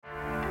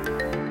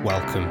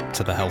Welcome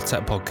to the Health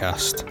Tech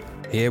Podcast.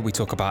 Here we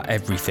talk about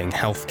everything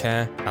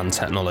healthcare and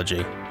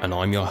technology, and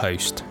I'm your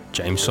host,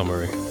 James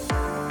Somaru.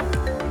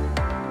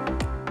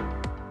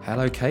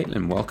 Hello,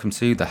 Caitlin. Welcome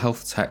to the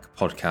Health Tech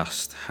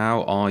Podcast.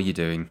 How are you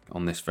doing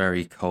on this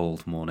very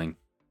cold morning?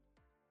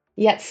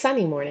 Yet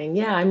sunny morning.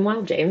 Yeah, I'm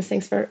well, James.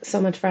 Thanks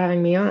so much for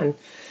having me on.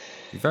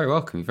 You're very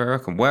welcome. You're very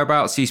welcome.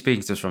 Whereabouts are you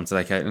speaking to us from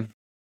today, Caitlin?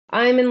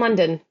 I'm in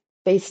London,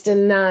 based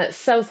in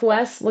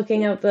Southwest,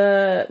 looking out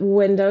the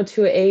window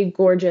to a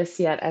gorgeous,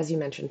 yet, as you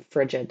mentioned,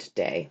 frigid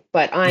day.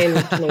 But I'm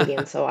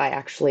Canadian, so I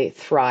actually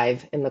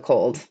thrive in the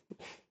cold.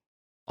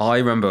 I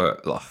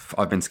remember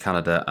I've been to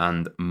Canada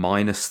and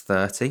minus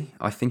 30,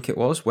 I think it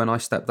was, when I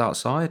stepped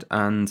outside.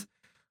 And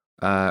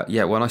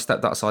when I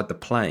stepped outside the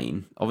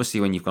plane,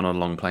 obviously when you've gone on a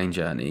long plane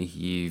journey,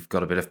 you've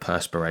got a bit of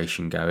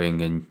perspiration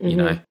going and,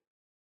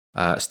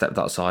 stepped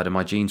outside and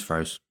my jeans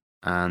froze.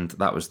 And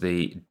that was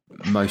the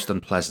most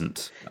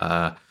unpleasant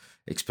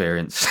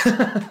experience.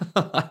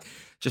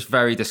 Just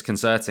very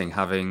disconcerting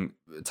having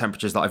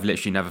temperatures that I've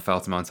literally never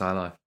felt in my entire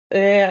life.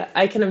 Yeah,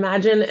 I can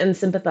imagine and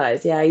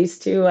sympathize. Yeah, I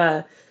used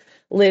to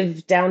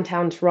live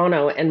downtown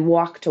Toronto and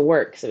walk to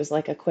work. So it was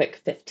like a quick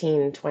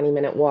 15,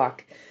 20-minute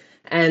walk.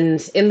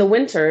 And in the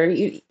winter,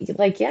 you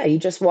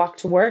just walk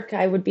to work.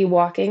 I would be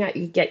walking.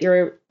 You'd get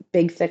your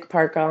big, thick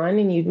parka on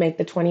and you'd make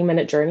the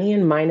 20-minute journey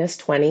in minus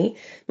 20.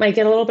 Might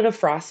get a little bit of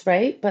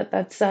frostbite, but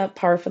that's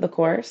par for the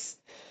course.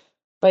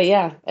 But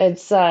yeah,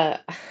 it's there's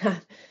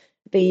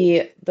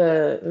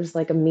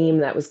like a meme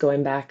that was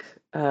going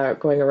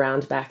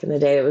around back in the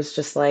day. It was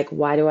just like,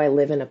 why do I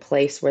live in a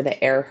place where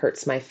the air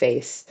hurts my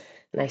face?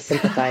 And I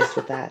sympathized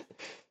with that.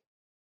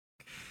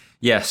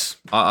 Yes,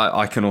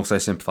 I can also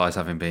sympathise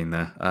having been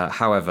there.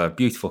 However,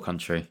 beautiful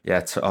country.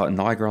 Yeah,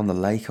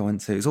 Niagara-on-the-Lake I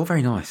went to. It's all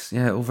very nice.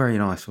 Yeah, all very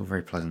nice, all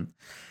very pleasant.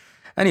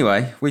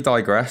 Anyway, we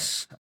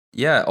digress.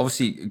 Yeah,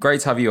 obviously,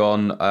 great to have you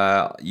on.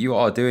 You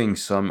are doing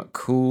some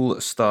cool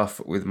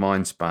stuff with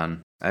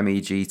MYndspan,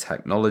 MEG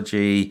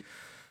technology,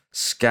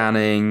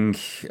 scanning,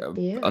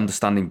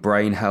 understanding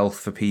brain health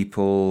for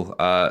people.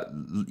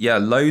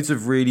 Loads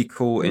of really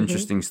cool,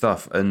 interesting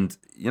stuff. And,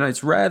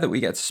 it's rare that we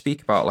get to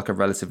speak about like a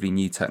relatively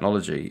new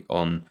technology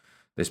on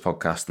this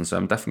podcast. And so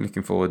I'm definitely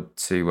looking forward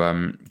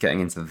to getting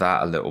into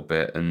that a little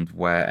bit and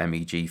where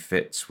MEG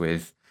fits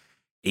with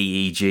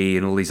EEG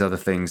and all these other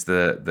things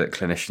that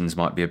clinicians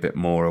might be a bit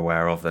more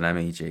aware of than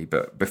MEG.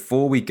 But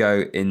before we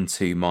go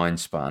into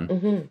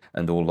MYndspan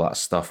and all that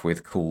stuff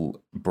with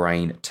cool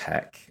brain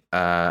tech,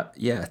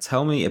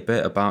 tell me a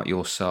bit about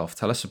yourself.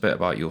 Tell us a bit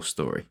about your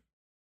story.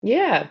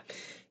 Yeah,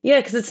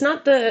 because it's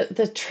not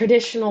the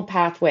traditional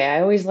pathway.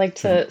 I always like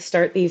to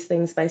start these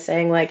things by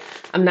saying, like,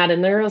 I'm not a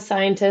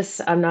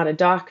neuroscientist, I'm not a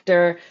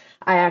doctor.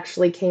 I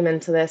actually came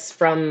into this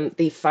from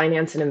the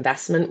finance and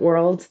investment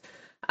world.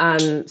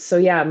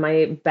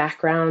 My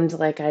background,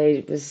 like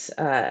I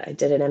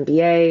did an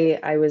MBA,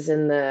 I was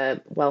in the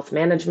wealth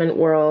management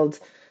world,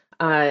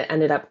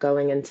 ended up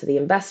going into the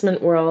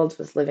investment world,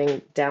 was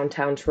living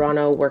downtown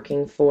Toronto,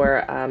 working for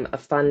a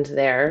fund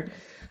there.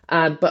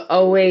 But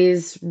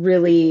always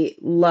really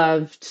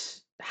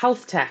loved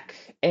health tech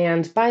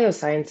and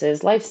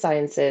biosciences, life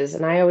sciences.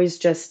 And I always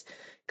just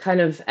kind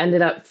of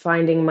ended up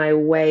finding my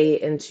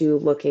way into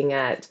looking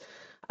at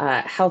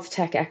health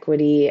tech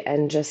equity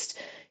and just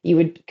you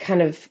would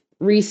kind of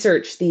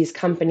research these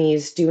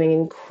companies doing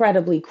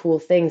incredibly cool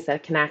things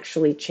that can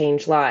actually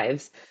change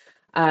lives.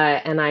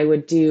 And I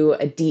would do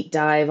a deep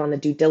dive on the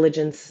due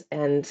diligence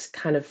and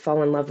kind of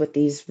fall in love with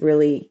these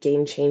really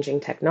game-changing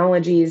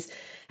technologies.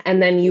 And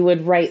then you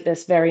would write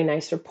this very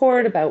nice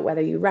report about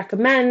whether you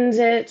recommend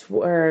it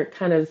or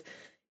kind of,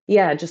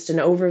 just an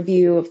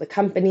overview of the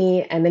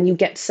company. And then you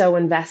get so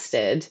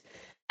invested.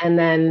 And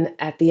then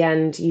at the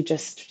end, you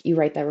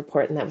write that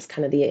report. And that was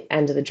kind of the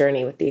end of the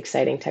journey with the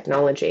exciting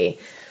technology.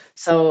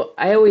 So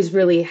I always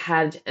really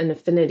had an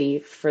affinity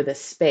for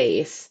this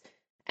space.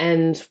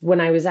 And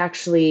when I was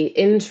actually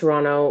in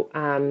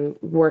Toronto,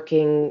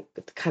 working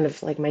kind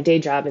of like my day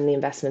job in the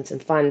investments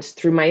and funds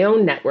through my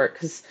own network,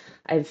 because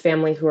I have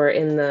family who are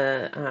in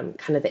the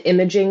kind of the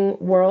imaging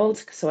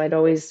world. So I'd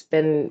always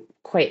been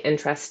quite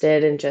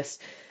interested in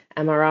just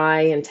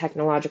MRI and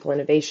technological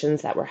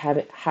innovations that were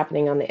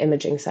happening on the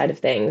imaging side of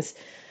things.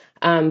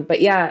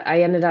 I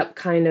ended up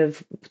kind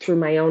of through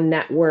my own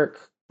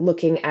network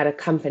looking at a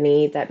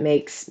company that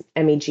makes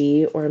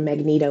MEG or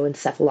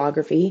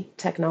magnetoencephalography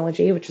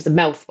technology, which is a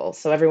mouthful.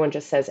 So everyone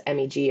just says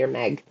MEG or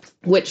MEG,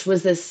 which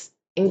was this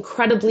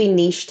incredibly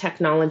niche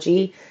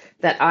technology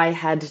that I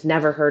had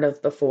never heard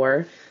of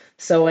before.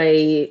 So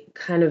I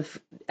kind of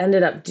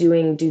ended up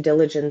doing due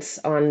diligence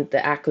on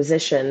the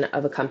acquisition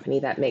of a company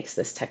that makes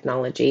this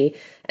technology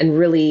and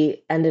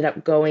really ended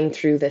up going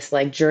through this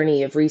like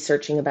journey of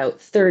researching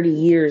about 30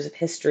 years of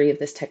history of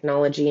this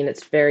technology and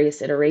its various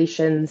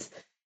iterations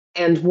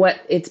and what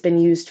it's been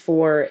used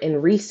for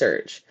in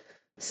research.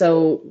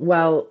 So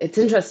while it's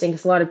interesting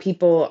because a lot of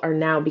people are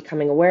now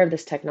becoming aware of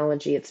this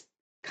technology, it's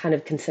kind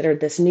of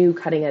considered this new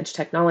cutting edge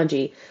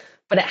technology.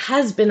 but it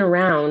has been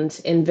around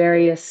in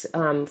various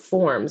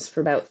forms for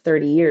about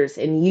 30 years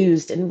and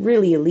used in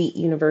really elite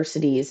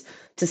universities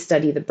to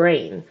study the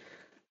brain.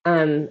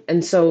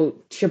 And so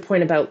to your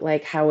point about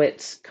like how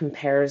it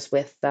compares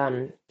with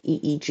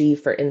EEG,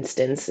 for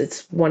instance,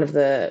 it's one of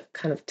the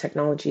kind of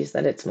technologies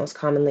that it's most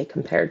commonly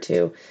compared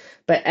to.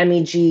 But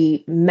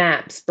MEG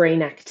maps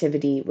brain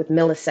activity with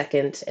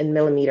millisecond and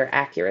millimeter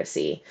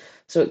accuracy.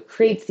 So it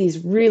creates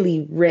these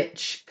really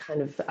rich kind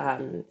of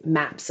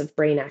maps of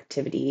brain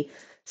activity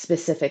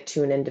specific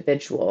to an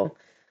individual.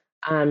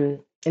 And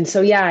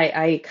so, yeah,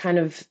 I kind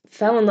of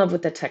fell in love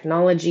with the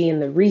technology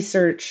and the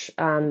research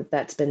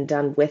that's been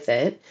done with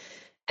it.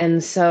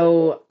 And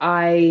so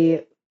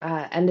I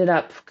ended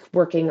up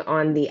working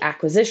on the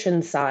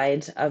acquisition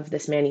side of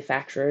this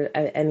manufacturer,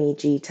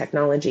 MEG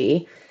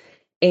technology.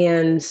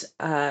 And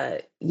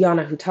Yana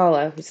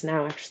Hutala, who's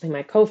now actually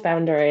my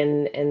co-founder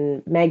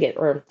in Megit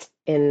or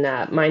in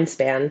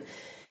MYndspan,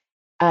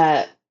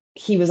 uh,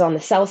 he was on the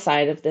sell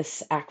side of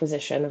this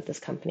acquisition of this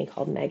company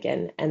called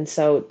Megan. And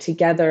so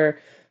together,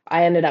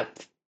 I ended up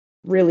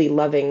really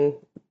loving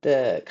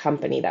the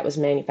company that was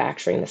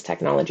manufacturing this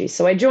technology.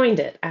 So I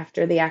joined it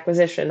after the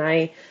acquisition.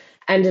 I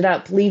ended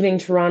up leaving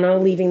Toronto,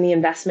 leaving the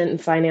investment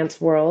and finance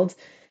world,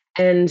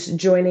 and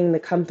joining the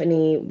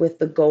company with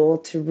the goal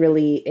to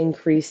really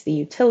increase the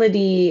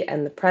utility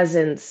and the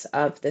presence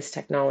of this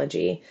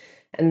technology.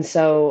 And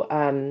so,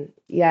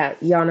 yeah,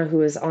 Yana,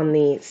 who is on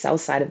the sell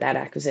side of that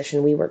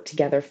acquisition, we worked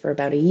together for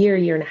about a year,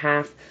 year and a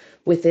half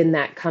within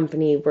that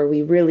company where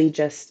we really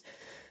just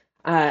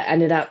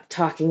ended up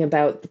talking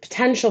about the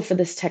potential for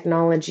this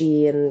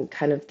technology and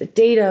kind of the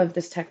data of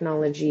this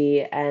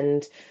technology.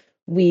 And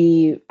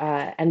we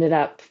ended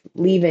up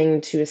leaving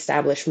to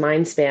establish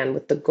MyndSpan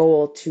with the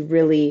goal to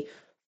really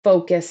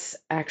focus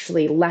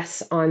actually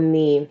less on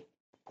the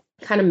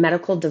kind of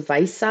medical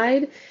device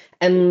side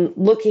and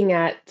looking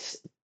at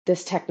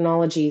this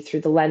technology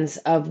through the lens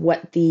of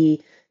what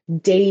the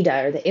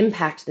data or the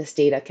impact this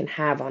data can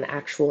have on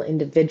actual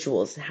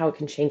individuals and how it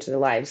can change their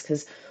lives.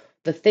 Because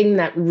the thing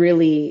that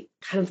really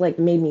kind of like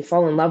made me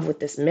fall in love with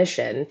this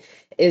mission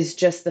is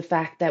just the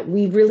fact that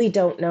we really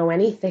don't know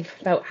anything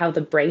about how the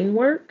brain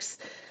works.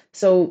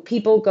 So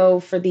people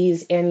go for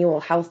these annual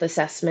health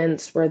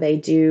assessments where they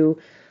do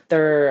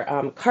their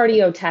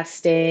cardio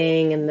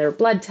testing and their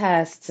blood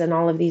tests and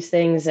all of these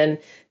things. And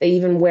they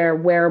even wear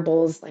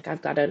wearables, like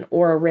I've got an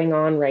Aura ring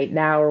on right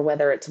now, or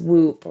whether it's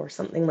Whoop or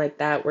something like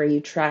that, where you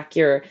track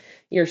your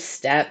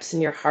steps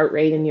and your heart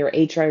rate and your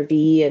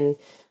HRV. And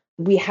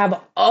we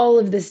have all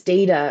of this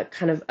data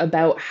kind of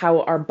about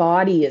how our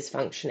body is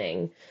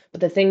functioning. But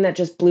the thing that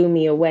just blew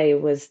me away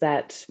was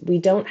that we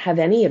don't have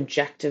any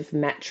objective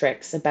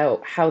metrics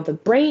about how the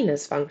brain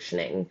is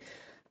functioning.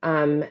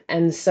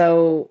 And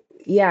so,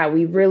 yeah,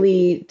 we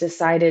really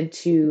decided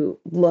to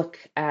look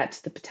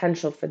at the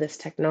potential for this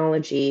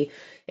technology,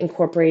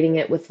 incorporating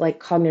it with like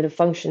cognitive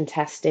function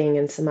testing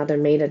and some other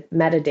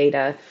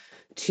metadata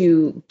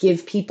to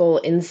give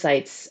people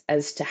insights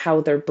as to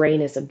how their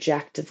brain is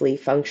objectively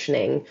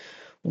functioning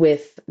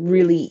with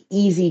really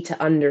easy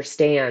to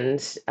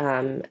understand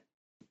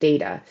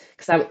data.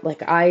 Because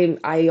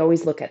I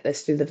always look at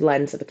this through the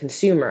lens of a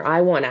consumer.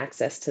 I want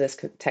access to this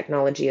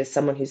technology as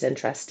someone who's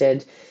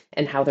interested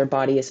in how their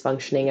body is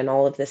functioning and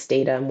all of this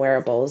data and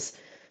wearables.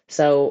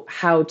 So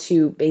how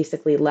to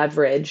basically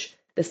leverage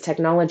this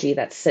technology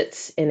that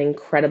sits in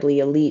incredibly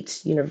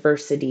elite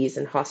universities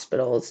and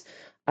hospitals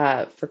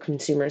for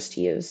consumers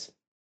to use.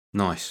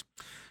 Nice.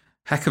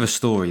 Heck of a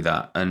story,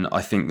 that. And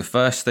I think the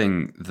first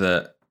thing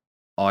that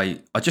I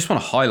just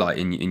want to highlight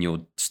in your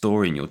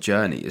story and your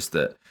journey is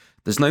that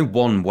there's no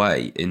one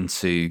way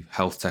into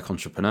health tech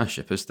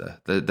entrepreneurship, is there?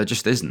 There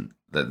just isn't.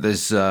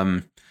 There's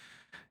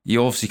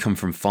you obviously come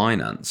from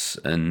finance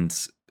and,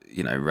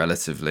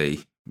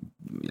 relatively,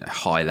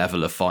 high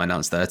level of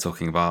finance. They're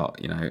talking about,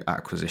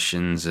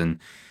 acquisitions and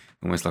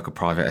almost like a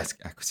private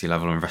equity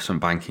level,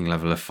 investment banking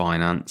level of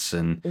finance,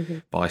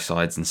 and buy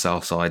sides and sell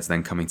sides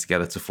then coming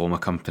together to form a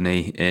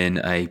company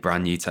in a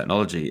brand new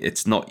technology.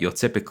 It's not your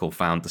typical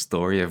founder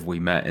story of we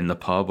met in the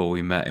pub or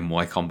we met in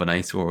Y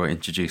Combinator or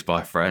introduced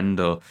by a friend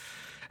or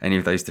any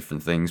of those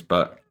different things.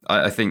 But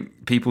I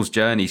think people's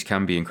journeys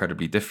can be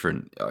incredibly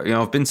different.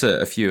 I've been to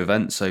a few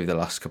events over the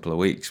last couple of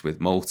weeks with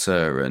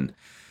Malta and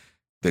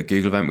the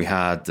Google event we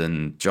had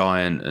and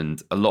Giant,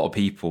 and a lot of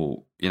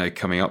people,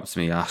 coming up to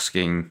me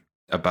asking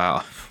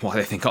about why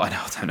they think I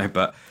know, I don't know,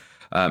 but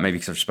maybe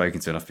because I've spoken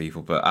to enough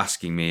people, but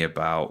asking me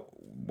about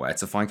where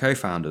to find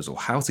co-founders or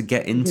how to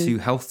get into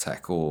health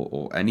tech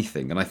or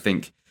anything. And I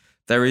think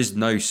there is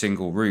no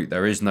single route.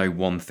 There is no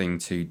one thing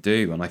to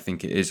do. And I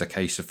think it is a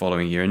case of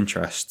following your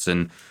interests.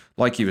 And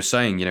like you were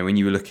saying, when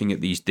you were looking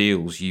at these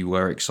deals, you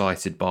were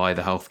excited by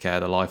the healthcare,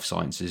 the life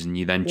sciences, and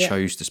you then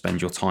chose to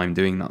spend your time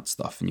doing that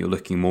stuff. And you're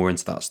looking more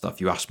into that stuff.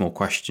 You ask more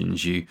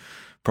questions. You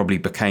probably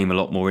became a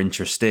lot more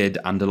interested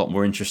and a lot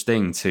more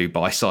interesting to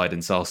buy side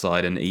and sell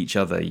side and each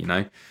other,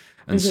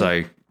 And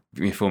so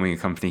forming a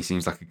company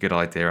seems like a good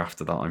idea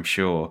after that, I'm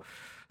sure.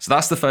 So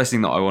that's the first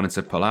thing that I wanted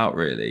to pull out,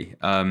 really.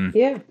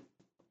 Yeah.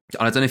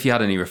 And I don't know if you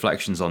had any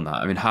reflections on that.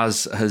 I mean,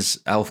 has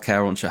health tech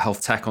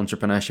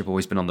entrepreneurship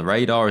always been on the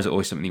radar? Is it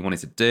always something you wanted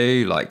to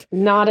do? Like,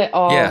 Not at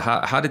yeah,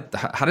 all. how did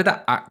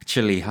that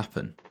actually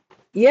happen?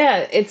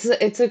 Yeah,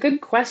 it's a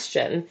good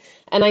question.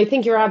 And I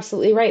think you're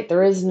absolutely right.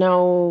 There's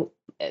no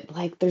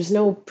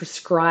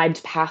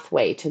prescribed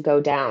pathway to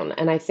go down.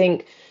 And I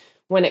think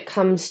when it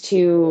comes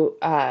to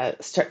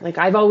start like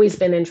I've always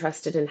been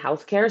interested in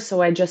healthcare,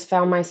 so I just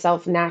found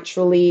myself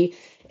naturally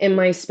in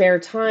my spare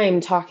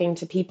time talking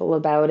to people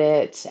about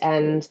it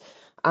and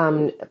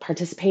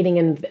participating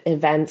in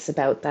events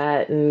about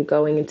that and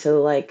going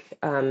into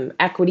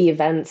equity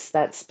events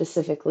that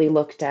specifically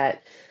looked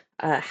at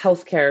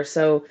healthcare.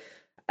 So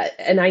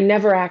and I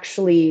never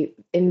actually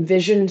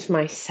envisioned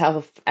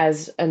myself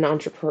as an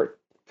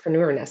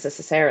entrepreneur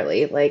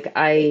necessarily. Like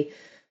I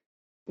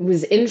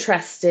was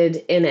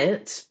interested in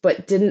it,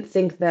 but didn't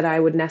think that I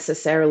would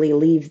necessarily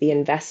leave the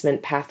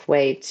investment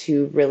pathway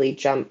to really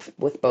jump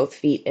with both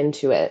feet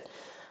into it.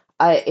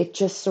 It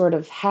just sort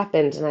of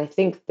happened. And I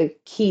think the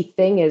key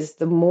thing is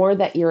the more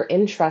that you're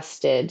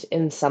interested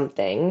in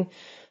something,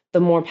 the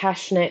more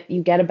passionate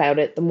you get about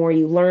it, the more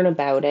you learn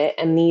about it.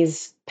 And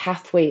these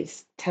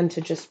pathways tend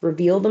to just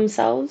reveal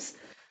themselves.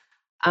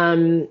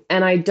 And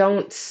I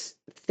don't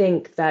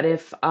think that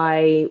if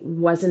I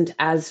wasn't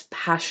as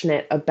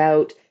passionate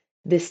about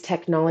this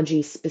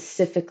technology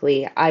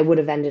specifically, I would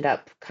have ended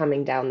up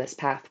coming down this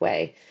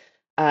pathway.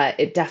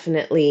 It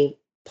definitely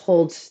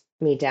pulled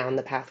me down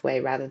the pathway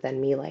rather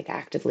than me like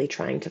actively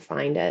trying to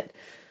find it,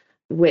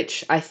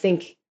 which I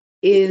think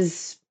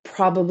is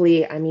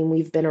probably, I mean,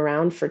 we've been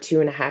around for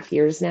 2.5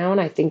 years now,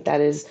 and I think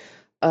that is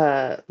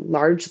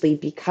largely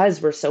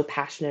because we're so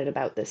passionate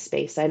about this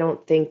space. I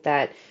don't think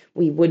that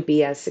we would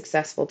be as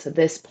successful to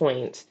this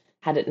point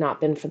had it not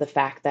been for the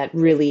fact that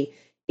really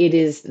it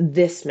is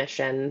this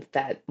mission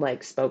that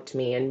like spoke to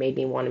me and made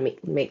me want to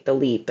make the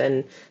leap,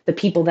 and the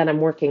people that I'm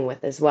working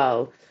with as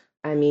well.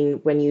 I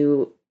mean,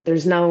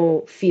 there's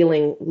no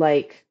feeling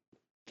like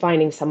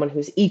finding someone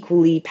who's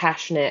equally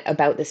passionate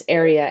about this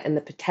area and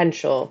the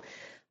potential.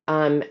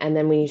 And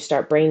then when you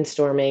start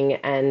brainstorming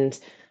and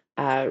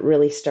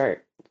really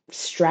start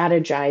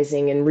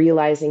strategizing and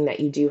realizing that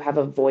you do have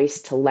a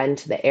voice to lend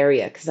to the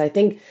area, because I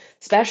think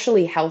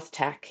especially health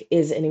tech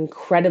is an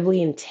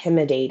incredibly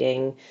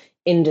intimidating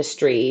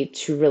industry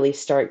to really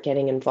start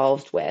getting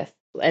involved with.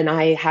 And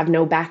I have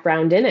no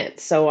background in it.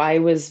 So I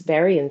was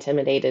very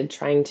intimidated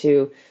trying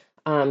to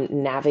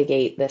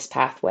navigate this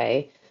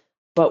pathway.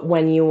 But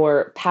when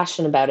you're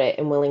passionate about it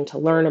and willing to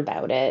learn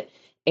about it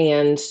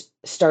and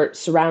start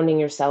surrounding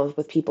yourself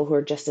with people who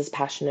are just as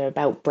passionate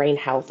about brain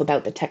health,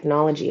 about the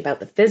technology, about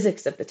the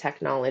physics of the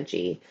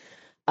technology,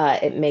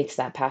 it makes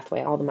that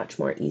pathway all the much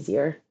more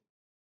easier.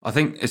 I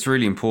think it's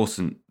really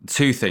important.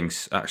 Two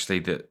things actually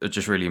that are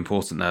just really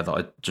important there that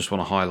I just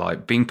want to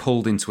highlight. Being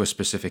pulled into a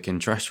specific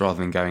interest rather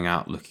than going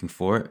out looking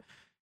for it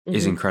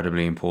is Hmm.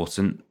 incredibly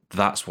important.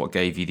 That's what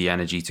gave you the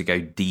energy to go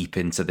deep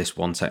into this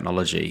one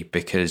technology,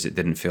 because it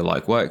didn't feel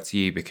like work to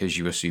you, because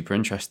you were super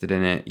interested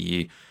in it.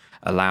 You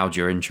allowed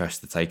your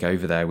interest to take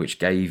over there, which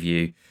gave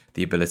you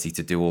the ability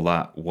to do all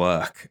that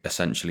work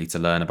essentially to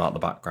learn about the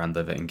background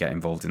of it and get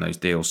involved in those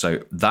deals. So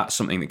that's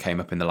something that came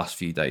up in the last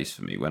few days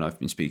for me when I've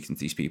been speaking to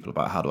these people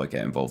about how do I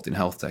get involved in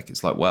health tech.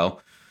 It's like,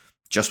 well,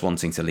 just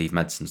wanting to leave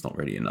medicine's not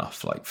really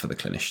enough. Like for the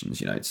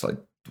clinicians, it's like,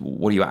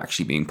 what are you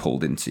actually being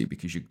pulled into?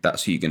 Because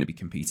that's who you're going to be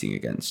competing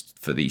against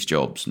for these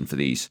jobs and for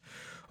these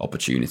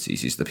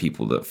opportunities, is the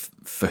people that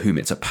for whom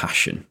it's a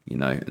passion,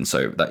 and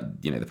so that,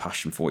 the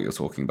passion for what you're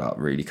talking about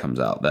really comes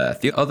out there.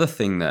 The other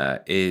thing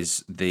there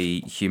is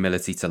the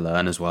humility to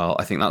learn as well.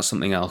 I think that's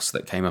something else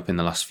that came up in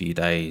the last few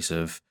days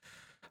of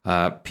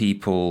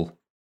people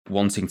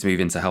wanting to move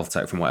into health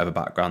tech from whatever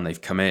background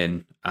they've come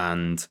in,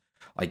 and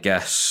I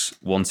guess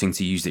wanting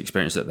to use the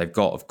experience that they've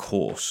got, of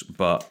course,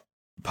 but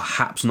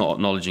perhaps not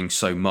acknowledging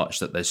so much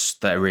that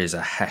there is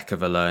a heck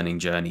of a learning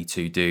journey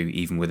to do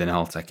even within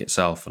health tech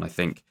itself. And I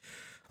think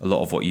a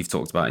lot of what you've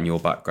talked about in your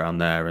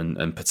background there,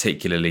 and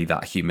particularly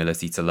that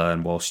humility to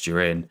learn whilst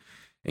you're in,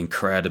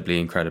 incredibly,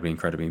 incredibly,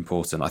 incredibly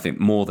important. I think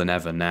more than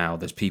ever now,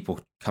 there's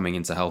people coming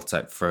into health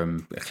tech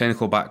from a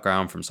clinical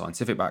background, from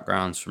scientific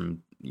backgrounds,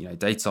 from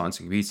data science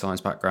and computer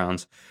science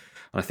backgrounds.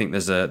 And I think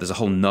there's a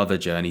whole nother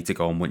journey to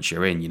go on once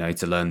you're in,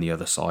 to learn the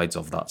other sides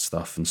of that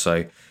stuff. And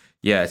so,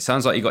 yeah, it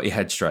sounds like you got your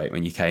head straight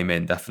when you came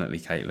in, definitely,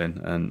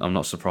 Caitlin. And I'm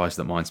not surprised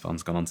that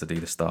MyndSpan's gone on to do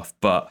the stuff.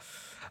 But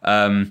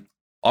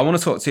I want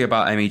to talk to you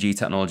about MEG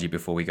technology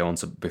before we go on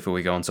to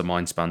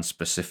MyndSpan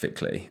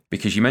specifically,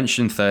 because you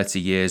mentioned 30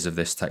 years of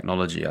this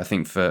technology. I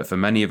think for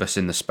many of us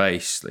in the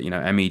space,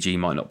 MEG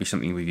might not be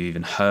something we've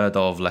even heard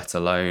of, let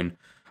alone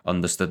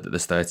understood that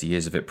there's 30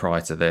 years of it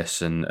prior to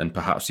this, and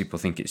perhaps people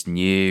think it's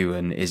new,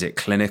 and is it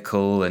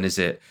clinical, and is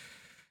it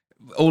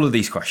all of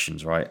these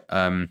questions, right?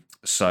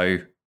 So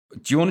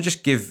do you want to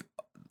just give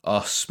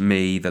us,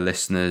 me, the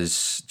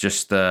listeners,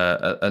 just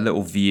a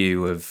little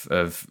view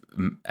of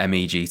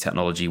MEG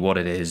technology, what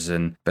it is,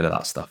 and a bit of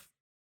that stuff?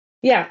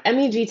 Yeah,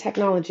 MEG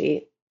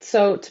technology.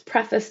 So, to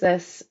preface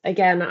this,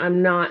 again,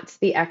 I'm not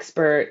the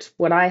expert.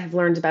 What I have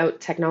learned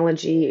about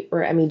technology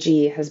or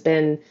MEG has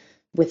been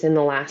within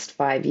the last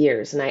 5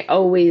 years. And I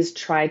always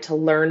try to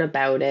learn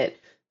about it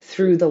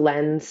through the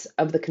lens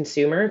of the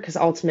consumer, because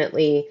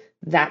ultimately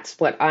that's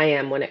what I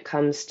am when it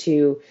comes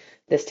to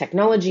this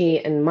technology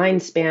and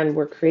MyNdspan.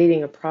 We're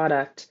creating a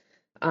product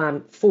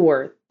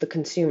for the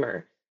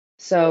consumer.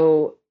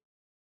 So,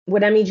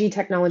 what MEG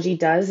technology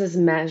does is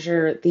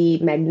measure the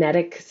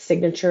magnetic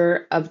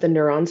signature of the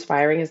neurons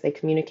firing as they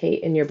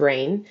communicate in your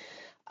brain.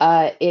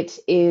 It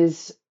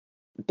is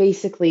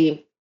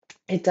basically,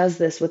 it does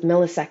this with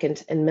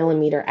millisecond and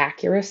millimeter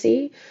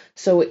accuracy.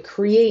 So it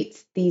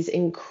creates these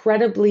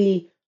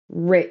incredibly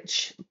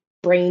rich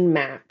brain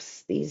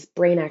maps, these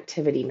brain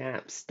activity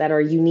maps that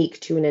are unique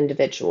to an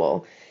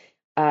individual.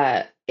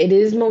 It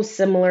is most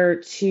similar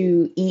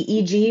to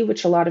EEG,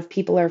 which a lot of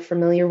people are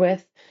familiar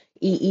with.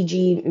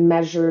 EEG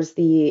measures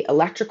the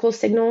electrical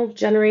signal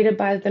generated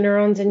by the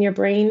neurons in your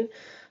brain.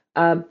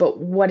 But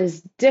what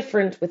is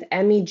different with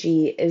MEG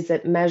is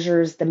it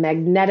measures the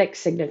magnetic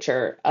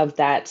signature of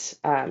that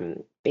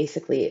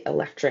basically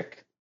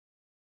electric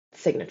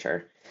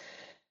signature.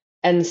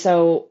 And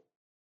so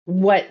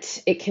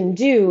what it can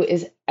do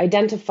is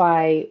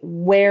identify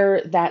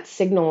where that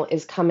signal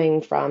is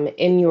coming from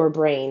in your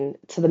brain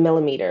to the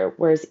millimeter,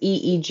 whereas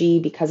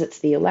EEG, because it's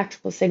the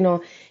electrical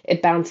signal,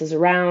 it bounces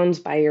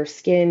around by your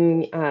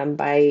skin,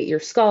 by your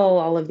skull,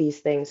 all of these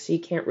things. So you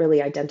can't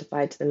really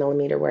identify to the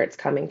millimeter where it's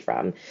coming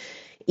from.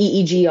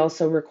 EEG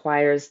also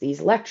requires these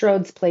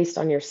electrodes placed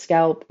on your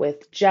scalp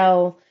with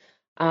gel,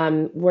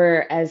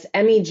 whereas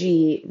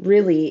MEG,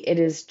 really, it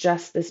is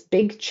just this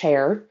big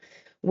chair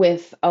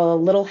with a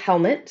little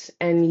helmet,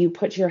 and you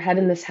put your head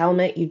in this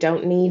helmet. You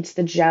don't need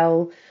the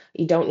gel.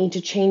 You don't need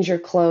to change your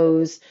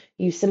clothes.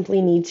 You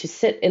simply need to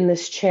sit in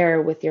this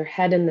chair with your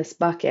head in this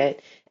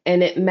bucket,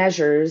 and it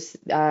measures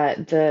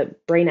the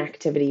brain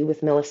activity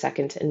with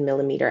millisecond and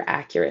millimeter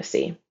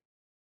accuracy.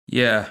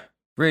 Yeah,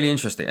 really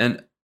interesting.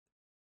 And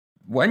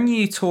when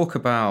you talk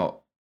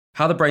about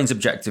how the brain's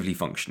objectively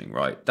functioning,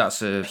 right?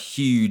 That's a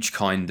huge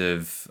kind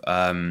of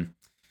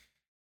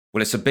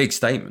well, it's a big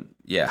statement.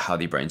 Yeah, how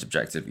the brain's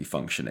objectively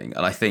functioning,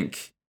 and I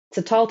think It's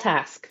a tall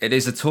task. it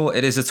is a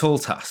tall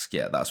task.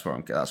 Yeah, that's where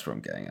I'm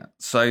getting at.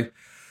 So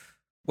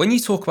when you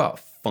talk about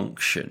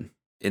function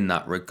in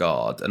that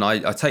regard, and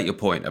I take your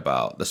point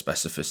about the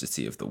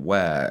specificity of the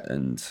wear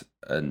and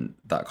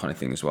that kind of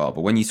thing as well.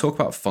 But when you talk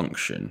about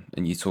function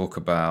and you talk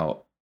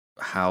about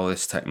how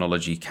this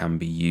technology can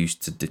be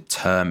used to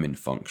determine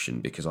function,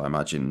 because I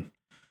imagine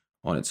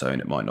on its own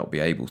it might not be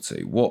able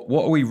to. What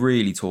are we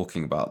really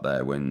talking about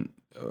there when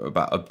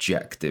about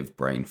objective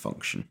brain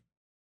function?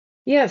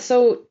 Yeah,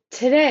 so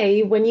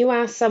today, when you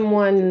ask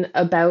someone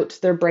about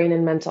their brain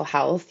and mental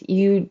health,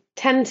 you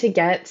tend to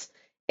get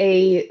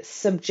a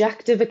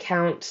subjective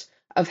account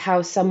of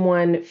how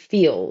someone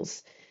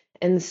feels.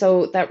 And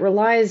so that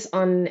relies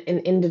on an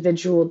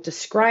individual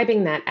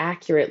describing that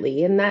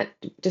accurately, and that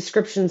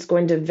description is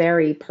going to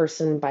vary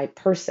person by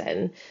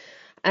person.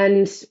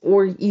 And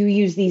or you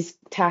use these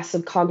tasks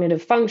of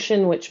cognitive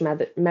function, which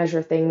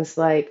measure things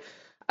like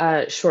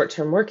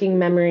short-term working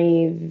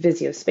memory,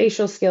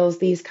 visuospatial skills,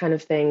 these kind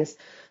of things.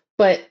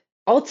 But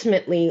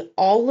ultimately,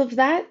 all of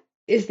that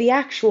is the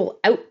actual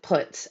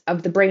output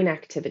of the brain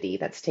activity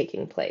that's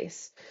taking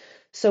place.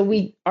 So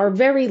we are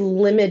very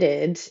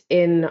limited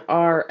in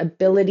our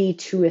ability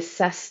to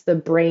assess the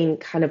brain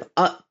kind of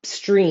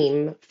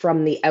upstream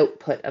from the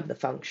output of the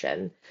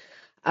function.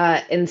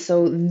 And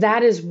so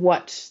that's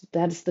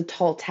the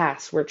tall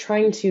task. We're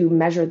trying to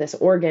measure this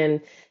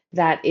organ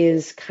that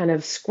is kind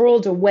of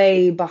squirreled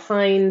away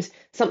behind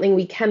something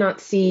we cannot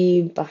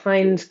see,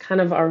 behind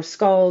kind of our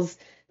skulls,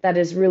 that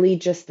is really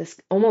just this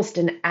almost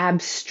an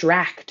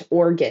abstract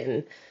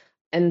organ.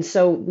 And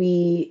so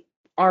we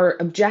are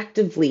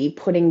objectively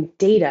putting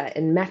data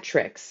and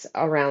metrics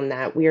around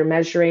that. We are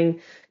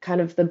measuring kind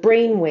of the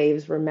brain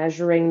waves, we're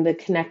measuring the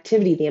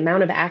connectivity, the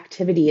amount of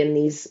activity in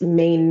these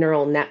main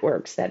neural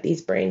networks that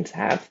these brains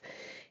have.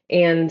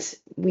 And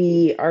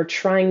we are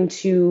trying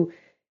to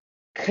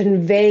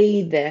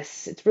convey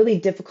this. It's really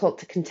difficult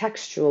to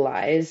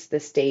contextualize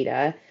this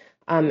data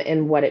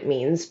and what it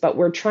means, but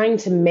we're trying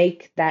to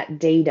make that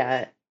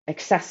data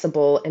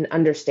accessible and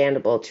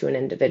understandable to an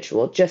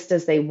individual, just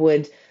as they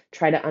would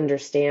try to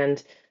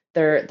understand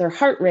their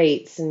heart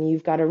rates, and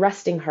you've got a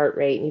resting heart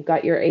rate, and you've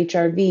got your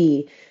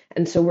HRV.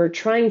 And so we're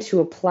trying to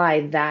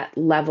apply that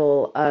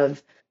level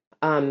of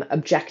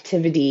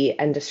objectivity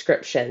and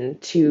description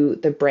to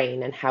the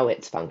brain and how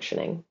it's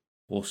functioning.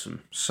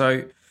 Awesome.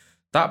 So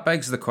that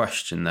begs the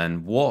question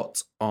then,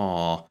 what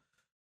are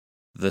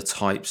the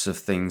types of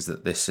things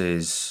that this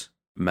is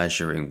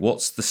measuring?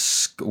 What's the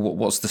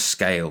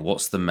scale?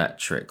 What's the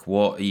metric?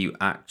 What are you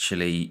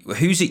actually,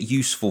 who's it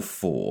useful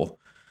for?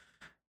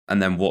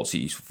 And then what's it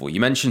useful for? You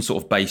mentioned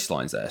sort of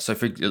baselines there. So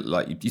for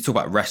like you talk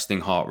about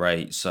resting heart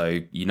rate. So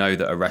you know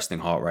that a resting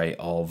heart rate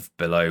of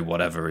below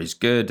whatever is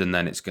good, and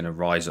then it's going to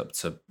rise up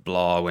to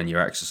blah when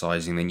you're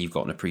exercising. Then you've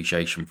got an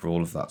appreciation for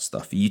all of that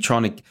stuff. Are you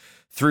trying to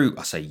through,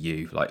 I say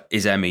you, like,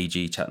 is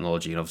MEG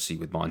technology, and obviously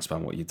with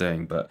MYndspan what you're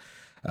doing, but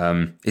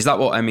is that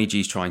what MEG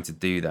is trying to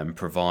do then?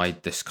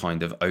 Provide this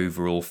kind of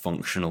overall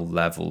functional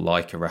level,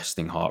 like a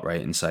resting heart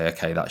rate, and say,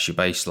 okay, that's your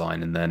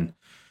baseline, and then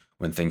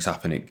when things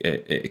happen,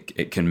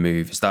 it can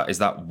move. Is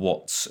that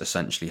what's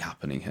essentially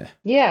happening here?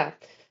 Yeah.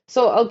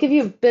 So I'll give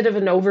you a bit of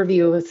an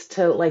overview as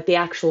to like the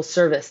actual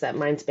service that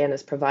MyNdspan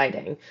is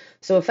providing.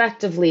 So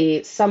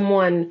effectively,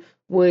 someone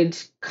would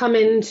come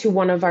into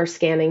one of our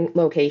scanning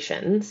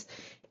locations,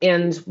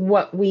 and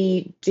what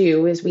we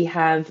do is we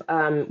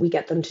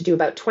get them to do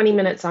about 20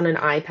 minutes on an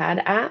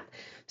iPad app.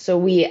 So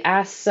we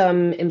ask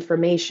some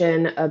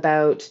information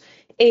about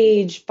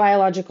age,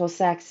 biological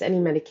sex, any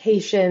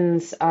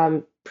medications,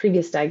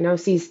 previous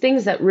diagnoses,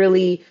 things that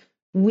really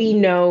we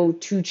know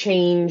to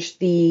change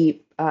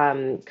the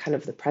kind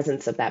of the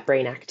presence of that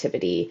brain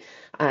activity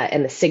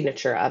and the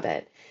signature of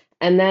it.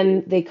 And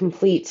then they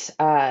complete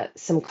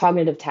some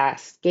cognitive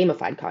tasks,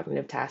 gamified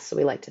cognitive tasks. So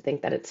we like to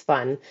think that it's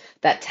fun,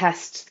 that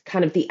test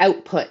kind of the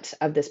output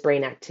of this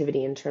brain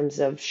activity in terms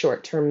of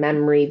short-term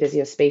memory,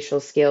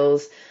 visuospatial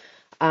skills,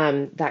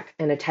 that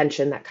and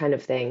attention, that kind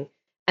of thing.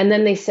 And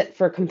then they sit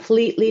for a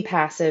completely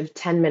passive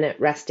 10-minute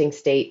resting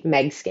state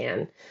MEG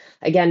scan.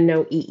 Again,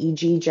 no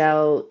EEG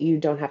gel. You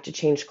don't have to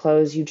change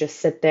clothes. You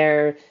just sit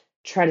there,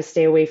 try to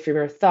stay away from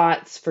your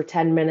thoughts for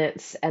 10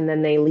 minutes, and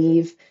then they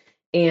leave.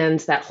 And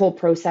that whole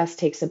process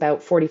takes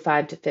about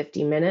 45 to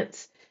 50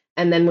 minutes.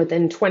 And then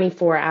within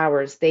 24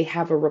 hours, they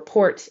have a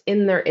report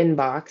in their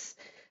inbox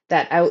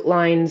that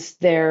outlines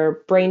their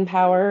brain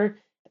power,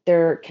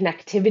 their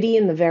connectivity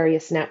in the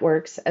various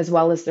networks, as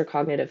well as their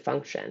cognitive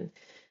function.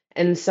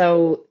 And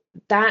so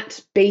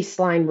that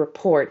baseline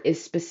report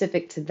is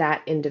specific to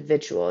that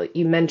individual.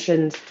 You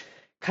mentioned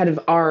kind of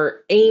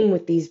our aim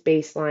with these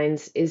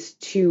baselines is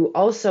to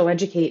also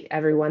educate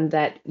everyone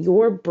that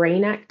your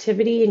brain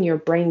activity and your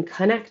brain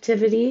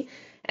connectivity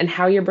and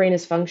how your brain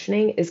is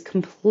functioning is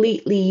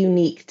completely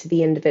unique to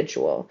the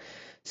individual.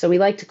 So we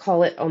like to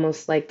call it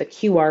almost like the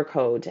QR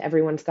code.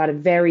 Everyone's got a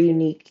very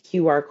unique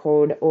QR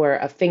code or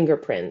a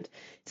fingerprint.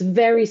 It's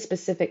very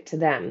specific to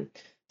them.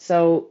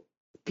 So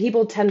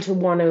people tend to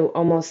want to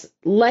almost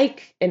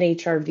like an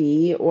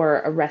HRV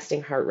or a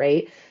resting heart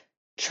rate,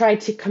 try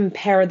to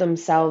compare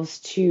themselves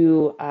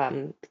to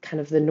kind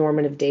of the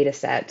normative data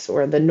sets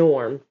or the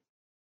norm,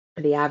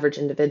 or the average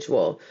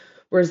individual.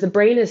 Whereas the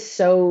brain is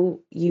so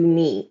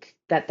unique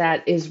that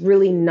that is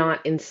really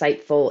not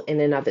insightful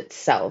in and of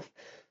itself.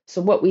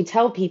 So what we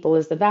tell people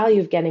is the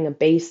value of getting a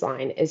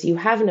baseline is you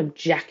have an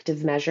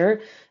objective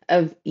measure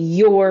of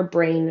your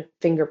brain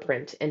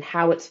fingerprint and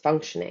how it's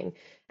functioning.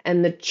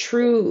 And the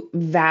true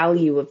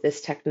value of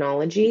this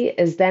technology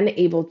is then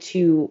able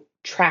to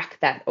track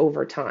that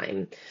over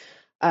time.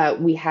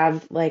 We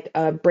have like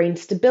a brain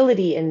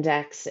stability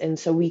index, and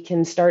so we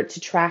can start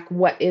to track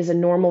what is a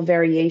normal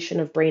variation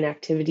of brain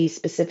activity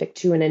specific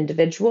to an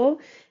individual,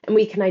 and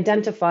we can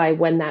identify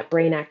when that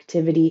brain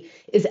activity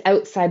is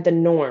outside the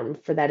norm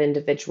for that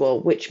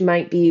individual, which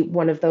might be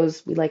one of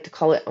those, we like to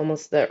call it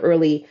almost the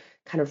early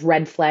kind of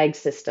red flag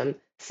system.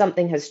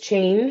 Something has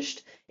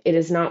changed. It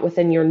is not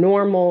within your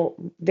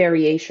normal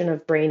variation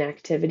of brain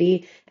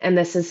activity, and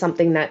this is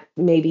something that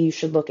maybe you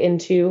should look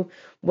into,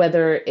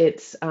 whether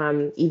it's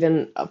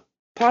even a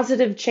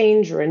positive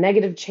change or a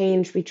negative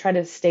change. We try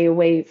to stay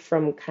away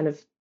from kind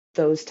of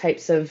those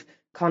types of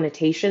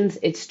connotations.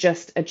 It's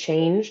just a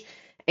change,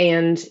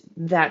 and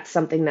that's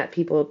something that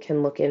people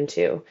can look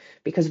into,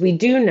 because we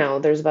do know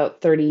there's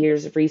about 30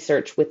 years of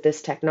research with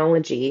this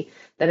technology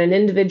that an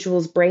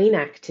individual's brain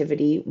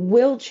activity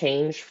will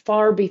change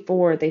far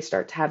before they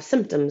start to have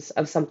symptoms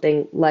of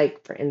something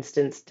like, for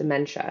instance,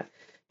 dementia.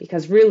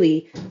 Because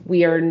really,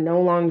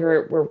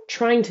 we're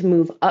trying to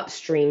move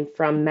upstream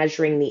from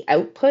measuring the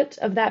output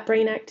of that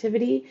brain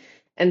activity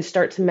and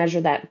start to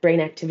measure that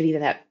brain activity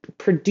that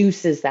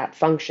produces that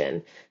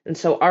function. And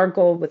so our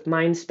goal with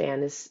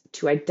MyNdspan is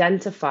to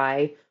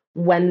identify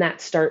when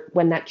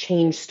that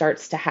change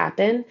starts to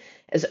happen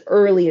as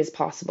early as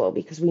possible,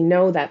 because we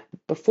know that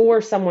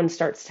before someone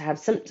starts to have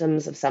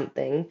symptoms of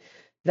something,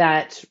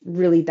 that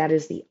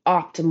is the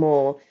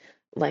optimal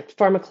like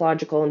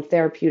pharmacological and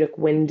therapeutic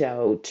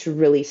window to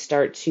really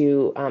start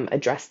to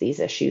address these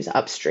issues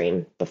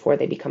upstream before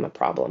they become a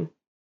problem.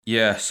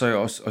 Yeah, so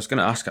I was going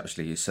to ask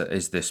actually,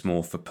 is this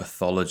more for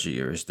pathology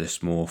or is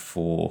this more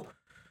for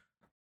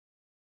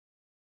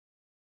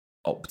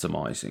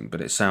optimizing?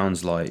 But it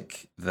sounds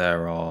like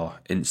there are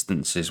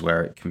instances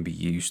where it can be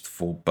used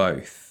for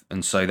both.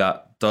 And so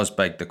that does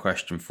beg the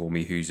question for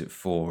me, who's it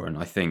for? And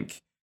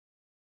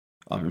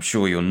I'm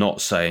sure you're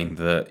not saying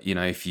that,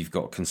 if you've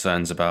got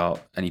concerns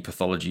about any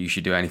pathology, you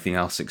should do anything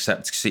else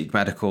except seek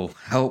medical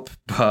help.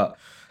 But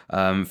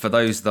for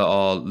those that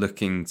are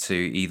looking to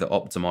either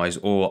optimize,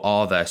 or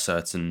are there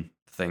certain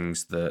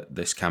things that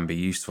this can be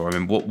used for? I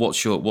mean,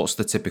 what's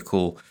the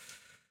typical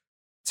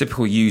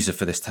user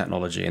for this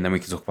technology? And then we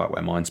can talk about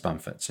where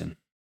MYndspan fits in.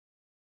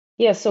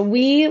 Yeah, so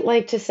we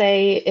like to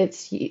say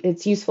it's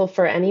useful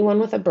for anyone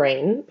with a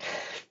brain,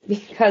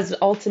 because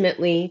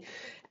ultimately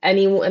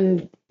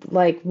anyone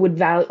would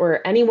value,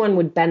 or anyone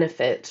would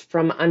benefit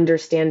from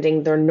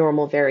understanding their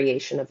normal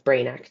variation of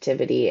brain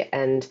activity,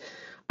 and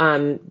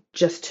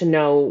just to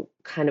know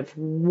kind of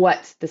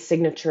what the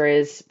signature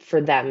is for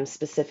them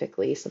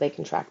specifically, so they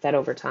can track that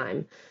over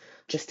time,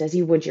 just as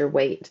you would your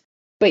weight.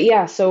 But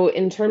yeah, so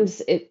in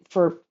terms it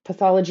for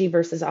pathology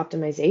versus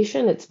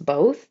optimization, it's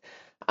both.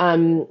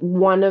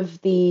 One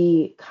of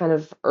the kind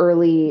of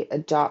early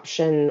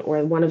adoption,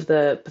 or one of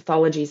the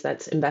pathologies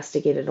that's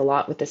investigated a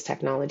lot with this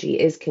technology,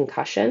 is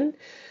concussion,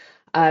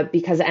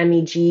 because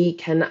MEG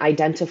can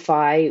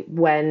identify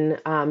when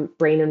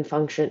brain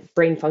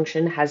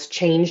function has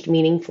changed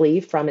meaningfully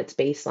from its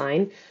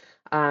baseline.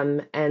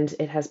 And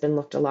it has been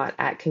looked a lot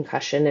at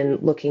concussion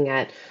and looking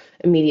at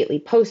immediately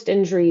post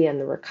injury and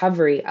the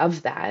recovery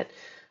of that.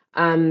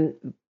 Um,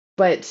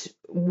 but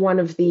one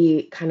of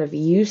the kind of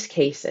use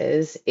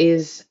cases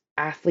is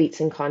athletes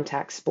in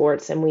contact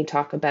sports, and we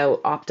talk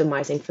about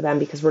optimizing for them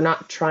because we're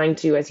not trying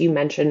to, as you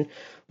mentioned,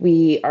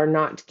 we are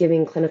not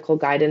giving clinical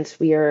guidance.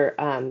 We are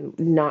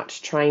not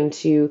trying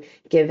to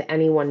give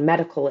anyone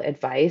medical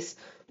advice.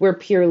 We're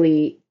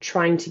purely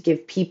trying to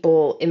give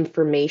people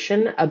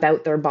information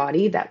about their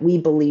body that we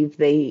believe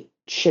they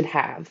should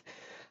have.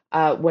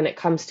 When it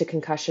comes to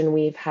concussion,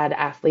 we've had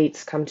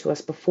athletes come to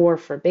us before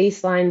for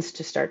baselines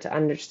to start to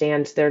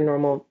understand their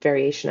normal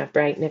variation of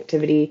brain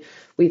activity.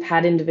 We've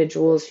had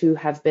individuals who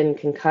have been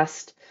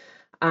concussed,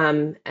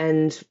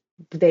 and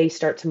they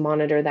start to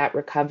monitor that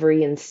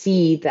recovery and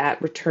see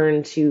that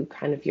return to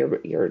kind of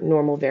your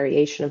normal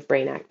variation of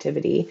brain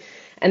activity.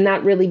 And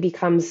that really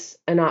becomes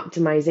an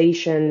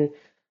optimization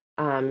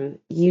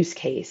use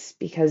case,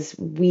 because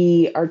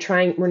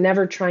we're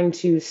never trying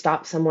to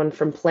stop someone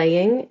from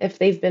playing if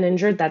they've been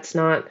injured. That's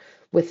not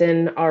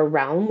within our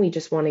realm. We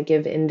just want to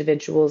give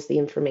individuals the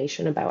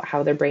information about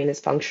how their brain is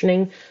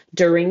functioning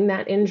during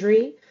that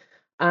injury.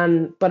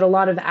 But a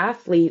lot of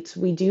athletes,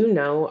 we do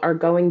know, are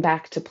going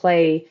back to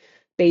play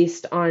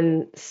based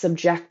on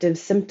subjective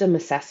symptom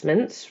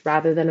assessments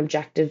rather than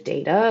objective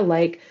data,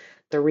 like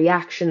the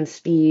reaction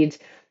speed,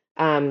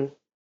 and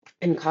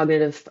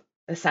cognitive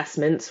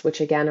assessments, which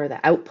again are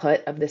the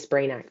output of this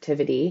brain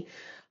activity.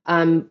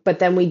 But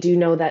then we do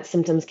know that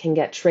symptoms can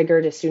get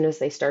triggered as soon as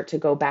they start to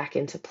go back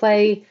into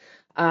play.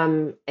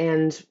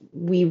 And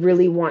we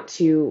really want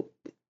to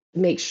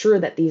make sure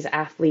that these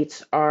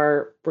athletes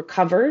are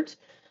recovered,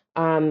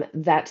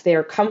 that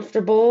they're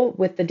comfortable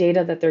with the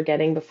data that they're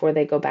getting before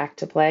they go back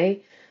to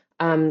play.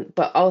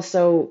 But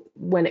also,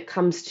 when it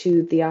comes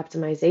to the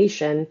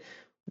optimization,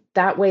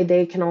 that way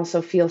they can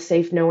also feel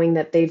safe knowing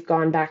that they've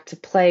gone back to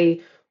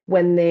play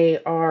when they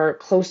are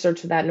closer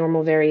to that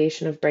normal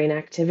variation of brain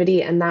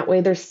activity. And that way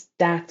their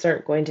stats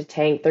aren't going to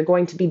tank. They're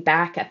going to be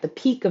back at the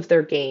peak of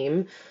their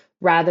game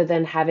rather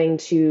than having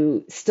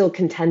to still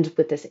contend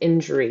with this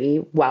injury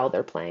while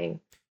they're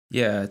playing.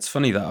 Yeah, it's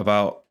funny that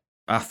about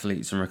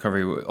athletes and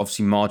recovery,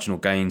 obviously marginal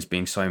gains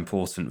being so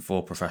important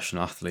for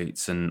professional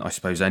athletes, and I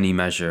suppose any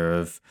measure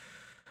of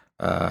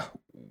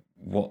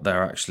what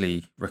they're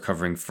actually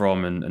recovering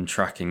from and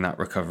tracking that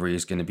recovery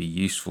is going to be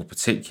useful,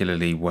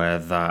 particularly where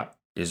that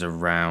is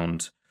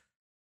around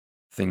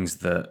things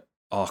that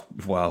are,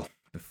 well,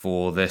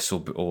 before this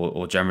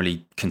or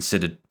generally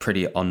considered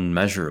pretty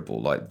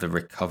unmeasurable, like the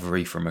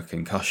recovery from a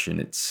concussion.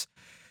 It's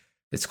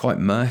quite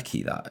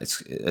murky. That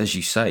it's, as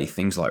you say,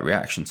 things like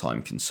reaction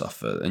time can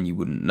suffer and you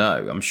wouldn't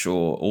know. I'm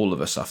sure all of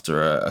us, after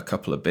a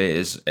couple of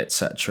beers,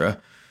 etc.,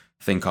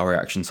 think our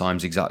reaction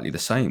time's exactly the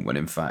same, when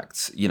in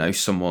fact,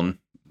 someone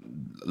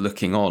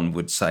looking on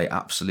would say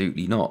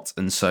absolutely not.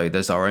 And so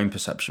there's our own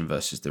perception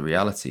versus the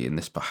reality, and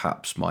this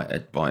perhaps might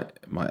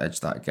edge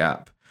that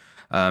gap.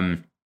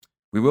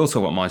 We will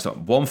talk about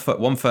MYndspan.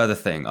 One further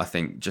thing, I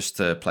think, just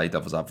to play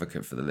devil's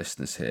advocate for the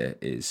listeners here,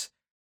 is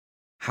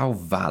how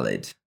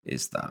valid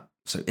is that?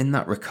 So in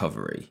that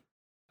recovery,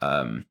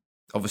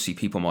 obviously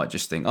people might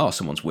just think, oh,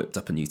 someone's whipped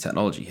up a new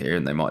technology here,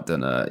 and they might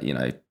have done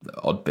a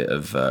odd bit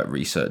of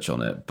research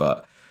on it.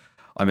 But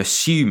I'm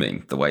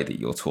assuming, the way that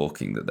you're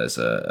talking, that there's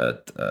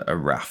a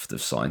raft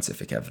of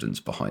scientific evidence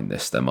behind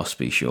this. There must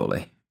be,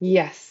 surely.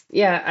 Yes.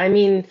 Yeah. I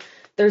mean,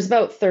 there's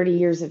about 30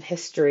 years of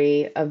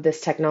history of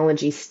this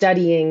technology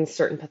studying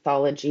certain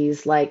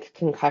pathologies like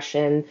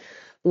concussion,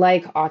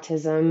 like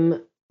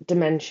autism,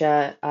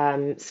 dementia,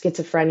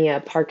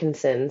 schizophrenia,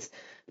 Parkinson's,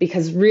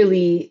 because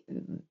really,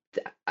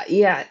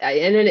 yeah,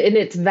 and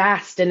it's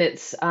vast, and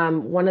it's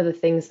one of the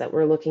things that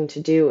we're looking to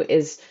do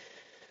is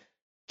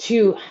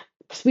to,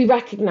 because we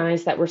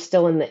recognize that we're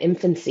still in the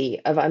infancy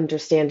of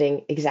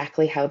understanding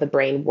exactly how the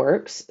brain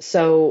works.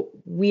 So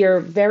we are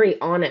very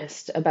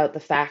honest about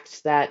the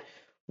fact that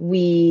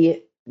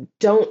we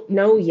don't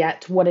know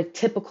yet what a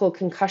typical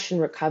concussion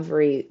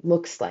recovery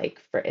looks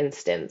like, for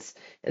instance.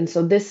 And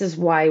so this is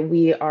why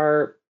we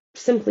are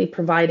simply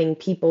providing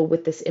people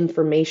with this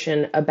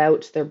information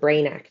about their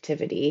brain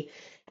activity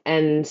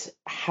and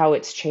how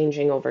it's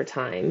changing over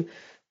time.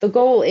 The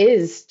goal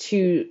is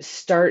to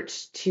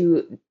start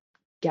to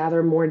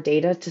gather more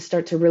data to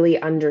start to really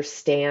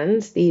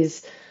understand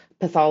these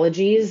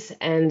pathologies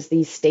and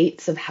these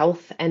states of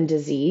health and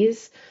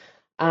disease.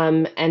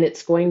 And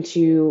it's going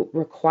to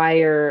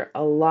require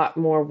a lot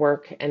more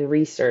work and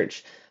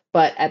research.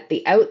 But at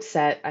the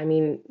outset, I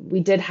mean, we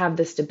did have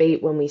this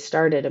debate when we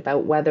started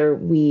about whether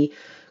we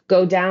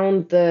go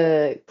down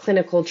the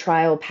clinical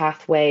trial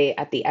pathway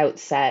at the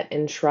outset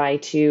and try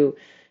to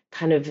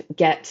kind of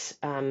get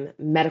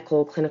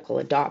medical clinical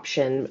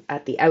adoption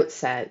at the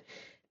outset.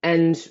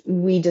 And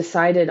we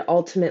decided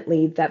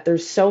ultimately that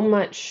there's so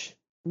much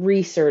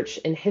research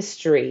and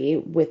history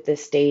with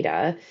this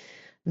data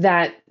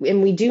that,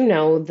 and we do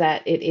know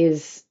that it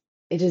is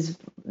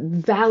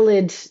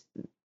valid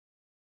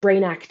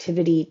brain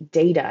activity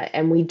data,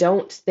 and we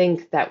don't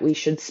think that we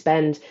should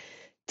spend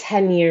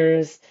 10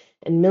 years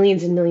and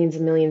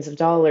millions of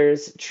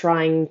dollars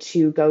trying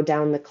to go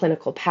down the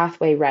clinical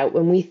pathway route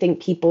when we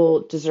think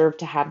people deserve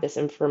to have this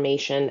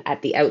information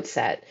at the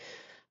outset.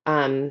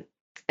 Um,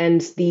 and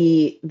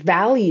the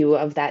value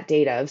of that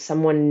data, of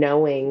someone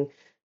knowing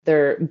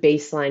their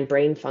baseline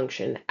brain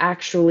function,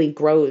 actually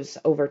grows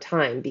over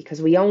time, because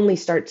we only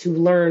start to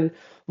learn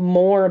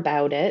more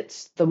about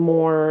it the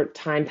more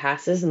time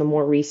passes and the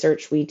more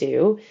research we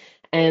do.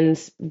 And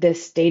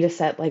this data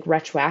set, like,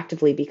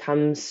 retroactively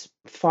becomes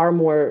far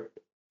more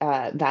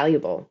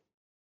valuable.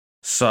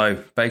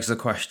 So, begs the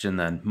question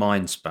then,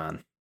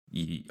 MyndSpan.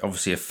 You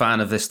obviously a fan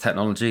of this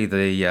technology.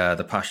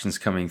 The passion's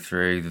coming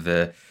through,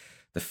 the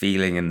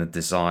feeling and the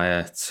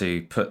desire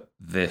to put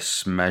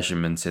this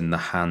measurement in the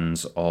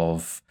hands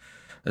of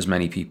as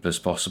many people as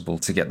possible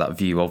to get that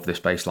view of this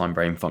baseline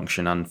brain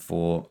function, and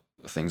for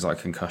things like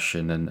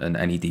concussion and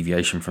any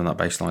deviation from that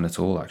baseline at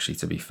all, actually,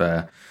 to be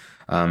fair.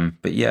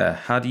 But yeah,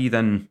 how do you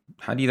then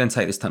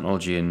take this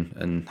technology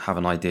and have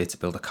an idea to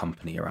build a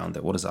company around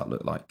it? What does that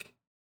look like?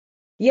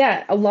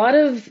 Yeah, a lot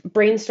of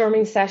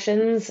brainstorming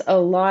sessions, a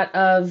lot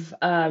of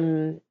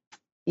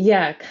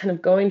yeah, kind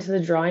of going to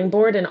the drawing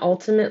board, and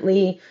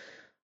ultimately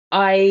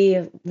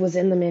I was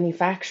in the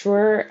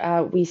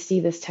manufacturer. We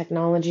see this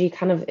technology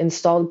kind of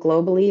installed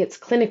globally. It's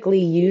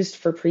clinically used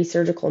for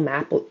pre-surgical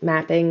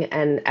mapping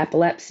and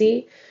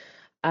epilepsy,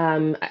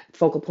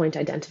 focal point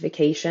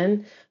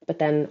identification, but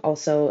then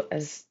also,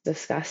 as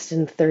discussed,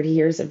 in 30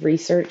 years of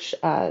research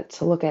to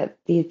look at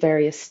the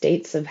various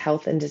states of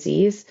health and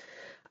disease.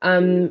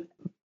 Um,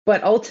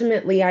 but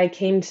ultimately, I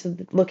came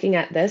to looking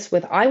at this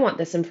with, I want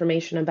this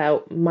information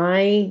about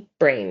my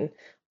brain.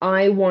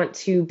 I want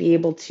to be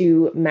able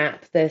to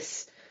map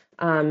this,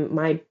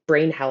 my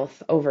brain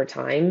health over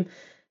time.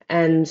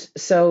 And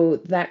so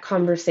that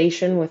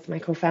conversation with my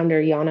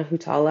co-founder, Yana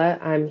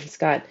Hutala, he's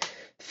got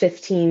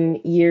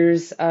 15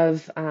 years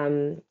of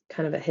kind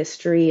of a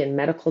history in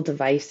medical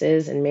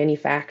devices and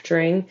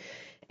manufacturing.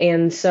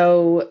 And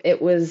so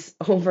it was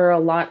over a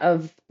lot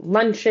of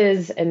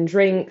lunches and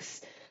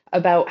drinks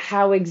about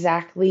how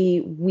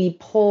exactly we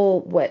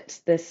pull what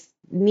this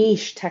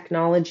niche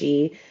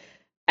technology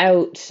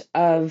out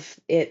of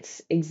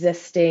its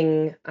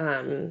existing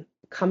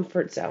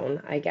comfort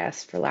zone, I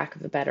guess, for lack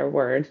of a better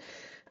word,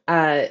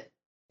 uh,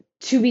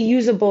 to be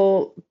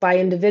usable by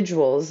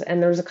individuals.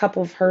 And there's a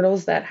couple of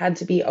hurdles that had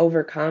to be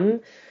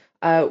overcome.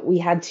 We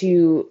had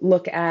to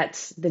look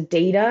at the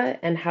data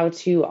and how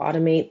to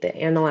automate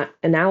the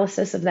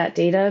analysis of that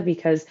data,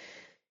 because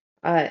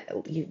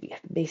you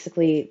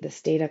basically,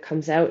 this data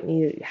comes out and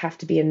you have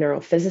to be a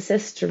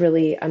neurophysicist to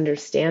really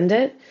understand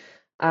it.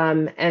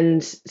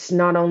 And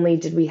not only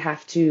did we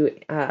have to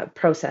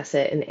process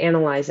it and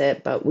analyze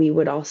it, but we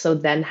would also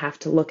then have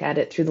to look at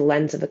it through the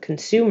lens of a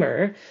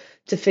consumer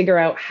to figure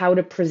out how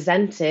to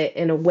present it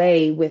in a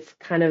way with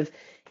kind of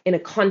in a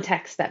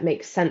context that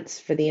makes sense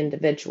for the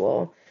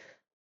individual.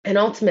 And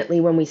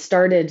ultimately, when we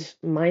started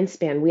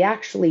MyndSpan, we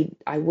actually,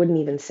 I wouldn't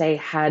even say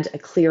had a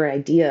clear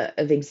idea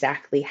of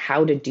exactly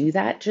how to do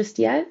that just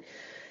yet.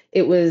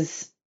 It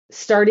was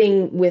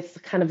starting with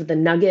kind of the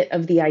nugget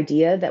of the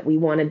idea that we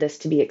wanted this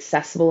to be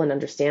accessible and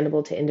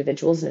understandable to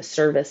individuals, and a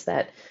service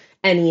that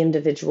any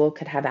individual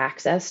could have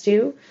access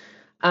to.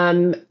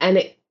 And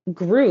it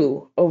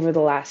grew over the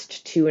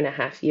last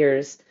 2.5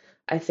 years.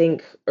 I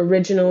think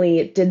originally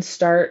it did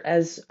start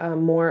as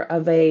more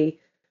of a,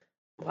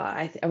 well,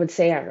 I would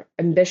say our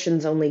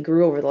ambitions only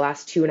grew over the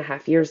last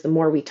 2.5 years. The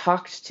more we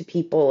talked to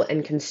people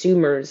and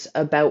consumers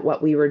about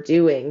what we were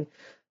doing,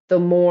 the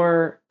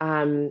more,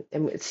 and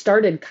it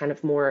started kind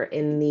of more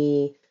in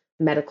the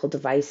medical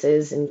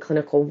devices and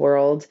clinical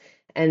world,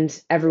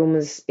 and everyone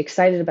was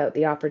excited about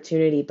the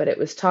opportunity. But it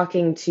was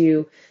talking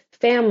to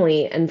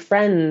family and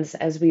friends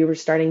as we were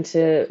starting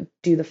to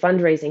do the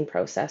fundraising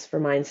process for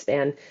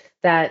MyndSpan,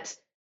 that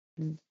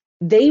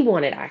they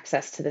wanted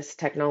access to this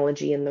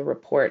technology in the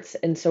reports.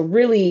 And so,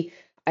 really,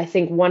 I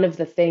think one of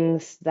the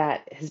things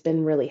that has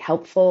been really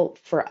helpful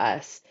for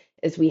us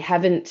is we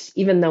haven't,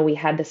 even though we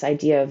had this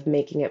idea of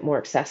making it more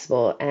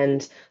accessible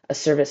and a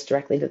service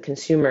directly to the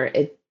consumer,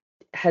 it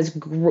has,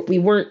 we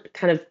weren't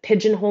kind of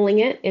pigeonholing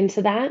it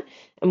into that.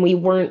 And we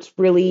weren't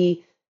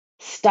really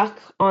stuck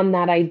on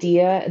that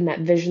idea and that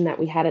vision that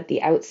we had at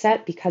the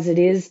outset, because it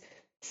is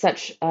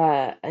such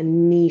a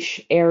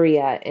niche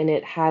area and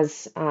it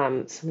has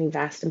so many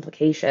vast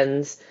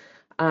implications.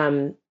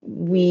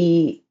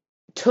 We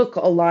took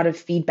a lot of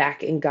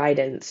feedback and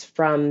guidance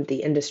from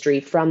the industry,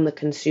 from the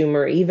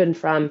consumer, even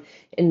from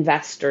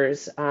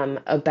investors,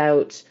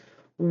 about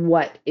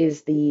what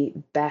is the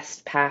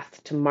best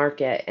path to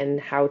market and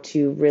how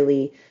to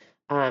really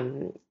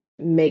um,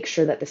 make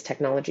sure that this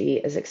technology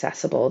is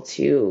accessible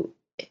to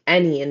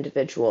any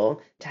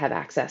individual to have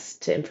access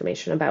to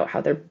information about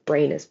how their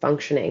brain is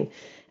functioning.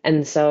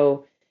 And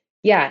so,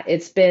 yeah,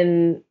 it's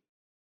been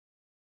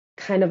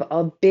kind of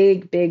a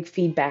big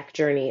feedback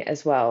journey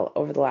as well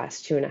over the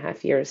last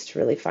 2.5 years to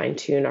really fine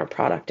tune our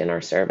product and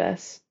our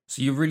service.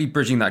 So you're really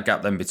bridging that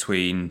gap then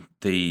between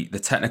the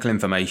technical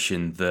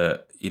information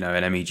that,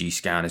 an MEG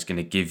scan is going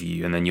to give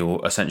you, and then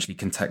you're essentially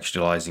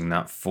contextualizing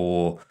that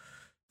for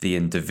the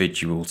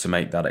individual to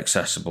make that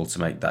accessible, to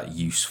make that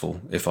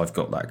useful, if I've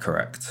got that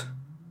correct.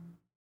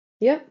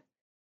 Yep.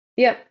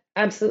 Yep.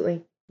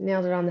 Absolutely.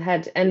 Nailed it on the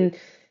head. And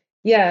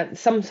yeah,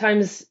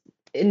 sometimes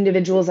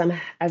individuals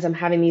as I'm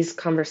having these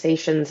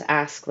conversations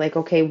ask like,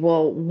 okay,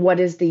 well, what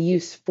is the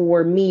use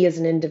for me as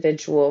an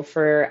individual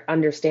for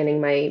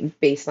understanding my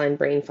baseline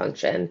brain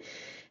function?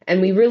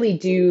 And we really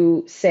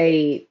do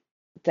say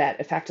that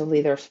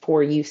effectively there's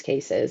four use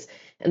cases.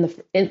 And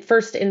in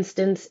first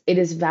instance, it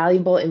is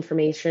valuable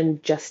information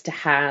just to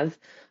have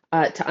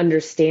to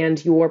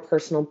understand your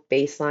personal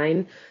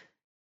baseline.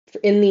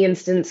 In the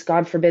instance,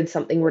 God forbid,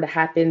 something were to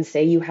happen,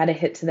 say you had a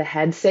hit to the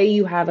head, say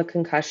you have a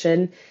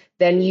concussion,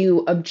 then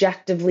you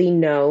objectively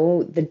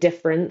know the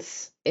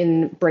difference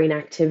in brain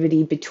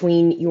activity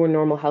between your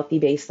normal healthy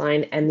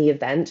baseline and the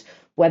event,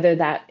 whether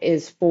that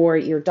is for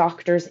your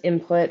doctor's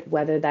input,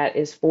 whether that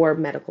is for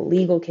medical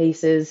legal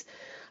cases.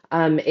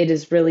 It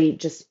is really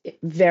just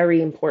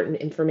very important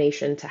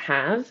information to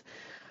have.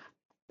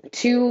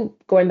 Two,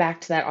 going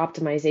back to that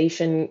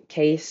optimization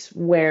case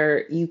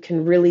where you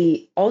can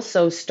really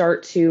also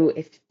start to,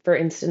 if for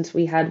instance,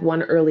 we had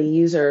one early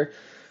user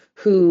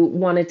who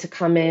wanted to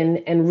come in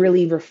and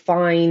really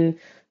refine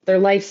their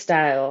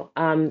lifestyle.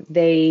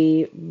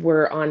 They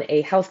were on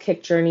a health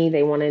kick journey.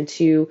 They wanted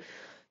to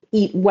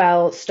eat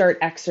well, start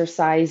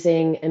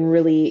exercising, and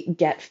really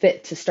get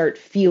fit to start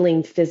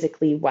feeling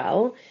physically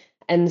well.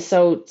 And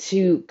so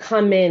to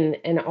come in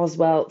and as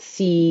well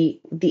see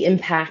the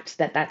impact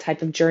that that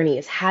type of journey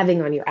is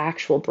having on your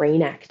actual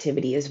brain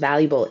activity is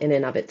valuable in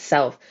and of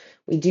itself.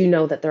 We do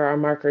know that there are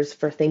markers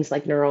for things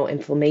like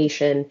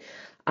neuroinflammation,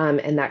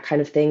 and that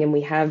kind of thing. And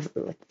we have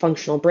like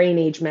functional brain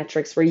age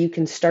metrics where you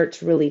can start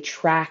to really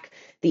track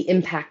the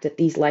impact that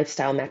these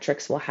lifestyle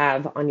metrics will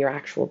have on your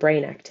actual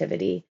brain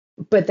activity.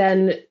 But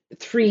then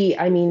three,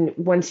 I mean,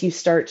 once you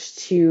start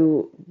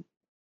to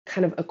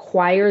kind of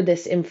acquire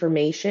this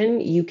information,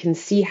 you can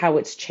see how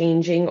it's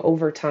changing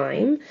over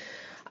time,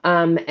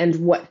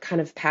 and what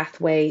kind of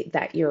pathway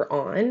that you're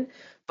on.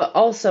 But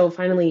also,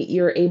 finally,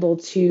 you're able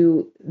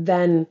to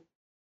then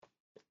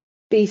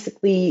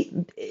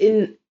basically,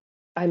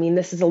 I mean,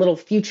 this is a little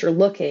future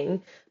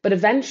looking, but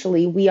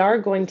eventually we are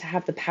going to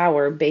have the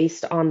power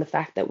based on the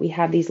fact that we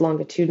have these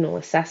longitudinal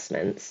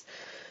assessments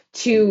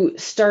to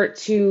start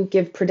to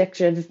give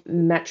predictive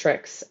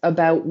metrics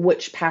about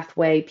which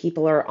pathway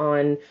people are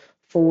on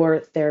for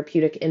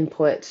therapeutic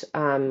input,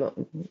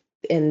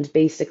 and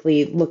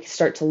basically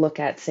start to look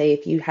at, say,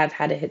 if you have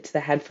had a hit to the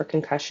head for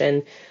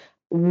concussion,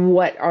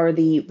 what are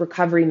the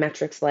recovery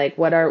metrics like?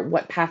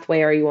 What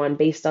pathway are you on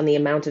based on the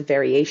amount of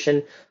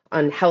variation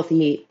on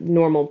healthy,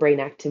 normal brain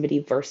activity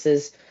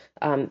versus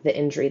the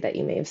injury that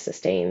you may have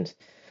sustained?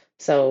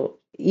 So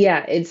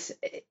yeah,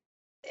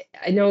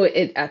 I know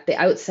it at the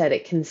outset,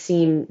 it can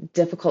seem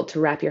difficult to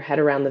wrap your head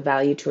around the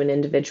value to an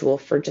individual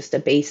for just a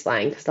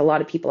baseline, because a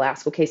lot of people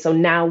ask, okay, so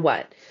now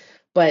what?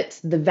 But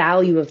the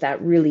value of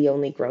that really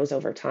only grows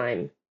over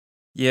time.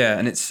 Yeah,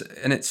 and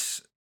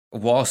it's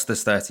whilst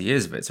there's 30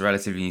 years of it, it's a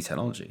relatively new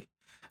technology.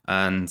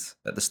 And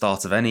at the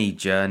start of any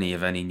journey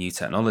of any new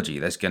technology,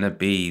 there's going to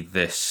be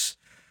this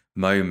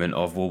moment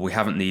of, well, we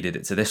haven't needed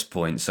it to this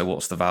point, so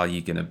what's the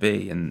value going to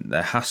be? And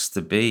there has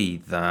to be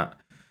that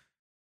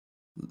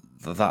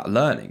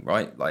learning,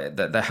 right? Like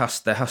there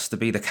has to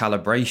be the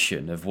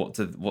calibration of what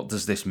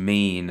does this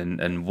mean,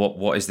 and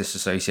what is this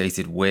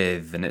associated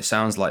with? And it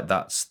sounds like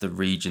that's the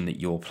region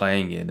that you're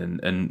playing in,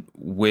 and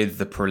with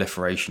the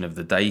proliferation of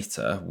the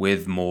data,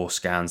 with more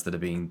scans that are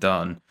being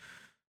done,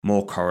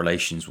 more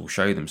correlations will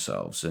show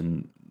themselves,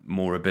 and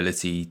more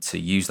ability to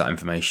use that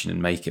information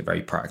and make it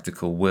very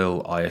practical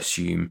will, I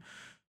assume,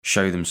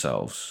 show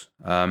themselves.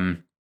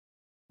 The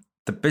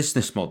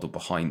business model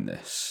behind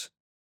this,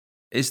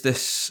 is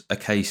this a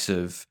case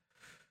of,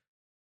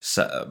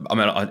 I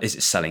mean, is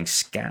it selling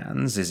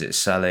scans? Is it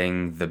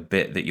selling the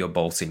bit that you're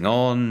bolting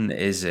on?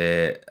 Is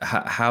it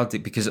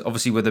because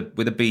obviously with a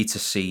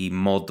B2C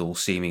model,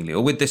 seemingly,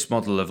 or with this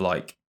model of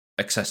like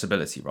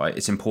accessibility, right?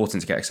 It's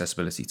important to get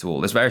accessibility to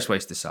all. There's various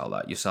ways to sell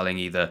that. You're selling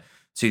either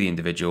to the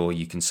individual,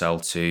 you can sell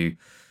to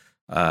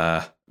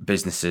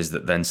businesses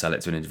that then sell it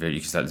to an individual.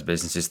 You can sell it to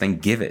businesses, then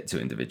give it to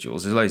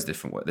individuals. There's loads of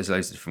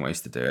different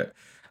ways to do it.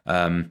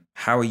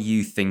 How are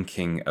you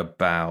thinking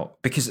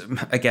about, because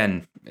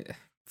again,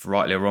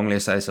 rightly or wrongly, I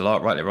say this a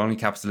lot, rightly or wrongly,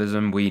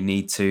 capitalism, we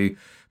need to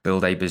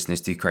build a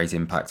business to create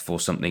impact for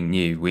something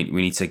new. We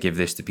need to give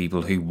this to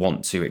people who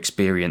want to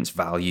experience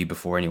value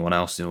before anyone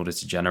else in order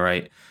to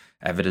generate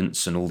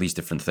evidence and all these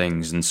different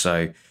things. And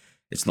so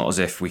it's not as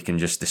if we can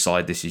just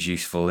decide this is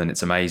useful and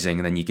it's amazing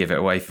and then you give it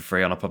away for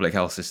free on a public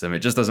health system. It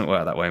just doesn't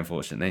work that way,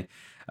 unfortunately.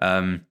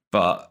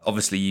 But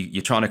obviously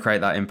you're trying to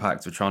create that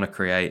impact. We're trying to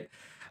create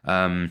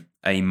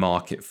a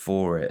market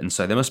for it. And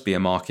so there must be a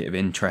market of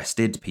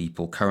interested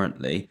people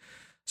currently.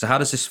 So how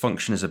does this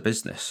function as a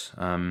business?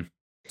 Talk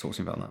to me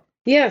about that.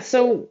 Yeah,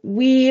 so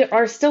we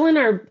are still in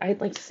our, I'd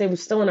like to say we're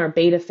still in our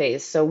beta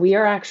phase. So we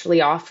are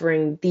actually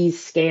offering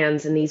these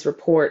scans and these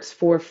reports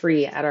for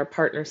free at our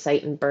partner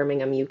site in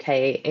Birmingham,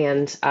 UK,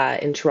 and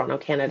in Toronto,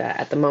 Canada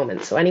at the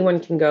moment. So anyone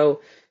can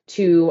go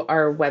to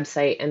our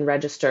website and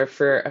register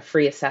for a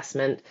free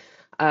assessment.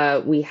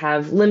 We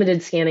have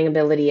limited scanning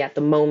ability at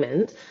the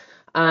moment,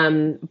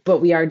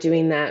 but we are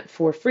doing that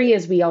for free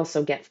as we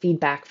also get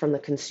feedback from the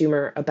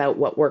consumer about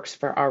what works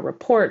for our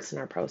reports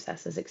and our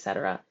processes, et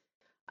cetera.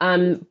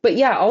 But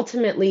yeah,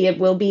 ultimately it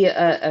will be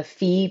a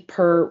fee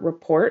per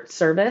report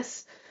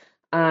service,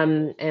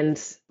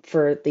 and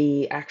for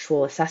the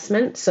actual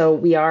assessment. So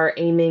we are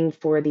aiming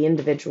for the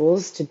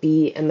individuals to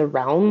be in the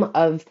realm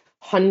of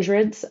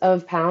hundreds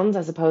of pounds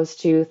as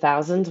opposed to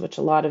thousands, which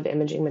a lot of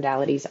imaging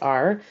modalities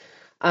are.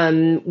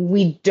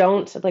 We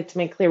don't, I'd like to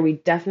make clear, we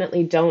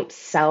definitely don't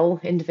sell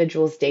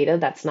individuals' data.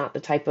 That's not the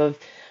type of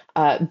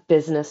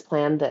business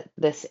plan that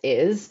this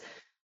is.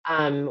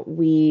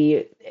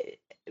 We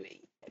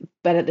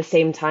But at the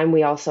same time,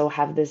 we also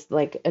have this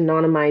like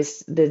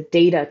anonymized the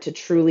data to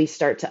truly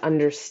start to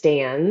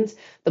understand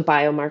the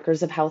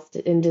biomarkers of health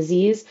and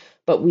disease.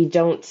 But we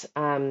don't,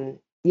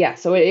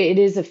 so it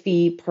is a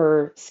fee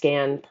per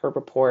scan per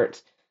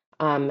report.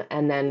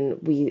 And then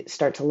we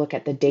start to look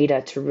at the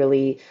data to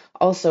really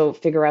also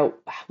figure out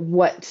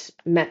what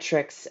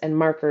metrics and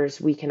markers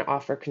we can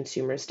offer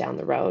consumers down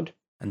the road.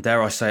 And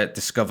dare I say it,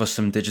 discover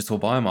some digital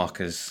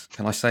biomarkers.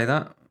 Can I say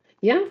that?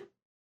 Yeah,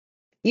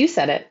 you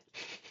said it.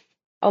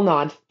 I'll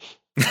nod.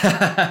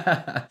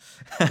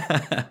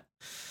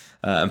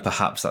 And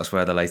perhaps that's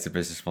where the later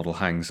business model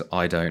hangs.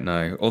 I don't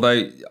know.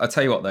 Although, I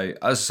tell you what, though,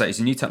 as I say, it's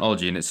a new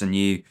technology and it's a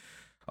new,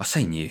 I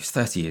say new, it's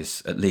 30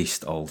 years at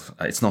least old.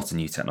 It's not a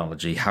new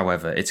technology.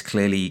 However, it's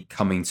clearly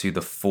coming to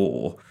the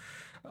fore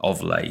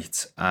of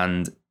late.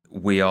 And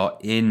we are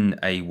in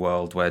a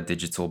world where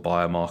digital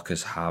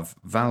biomarkers have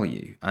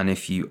value. And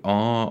if you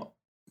are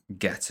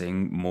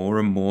getting more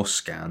and more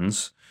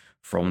scans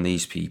from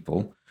these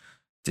people,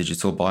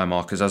 digital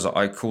biomarkers, as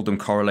I called them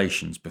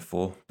correlations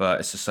before, but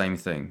it's the same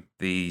thing.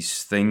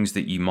 These things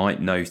that you might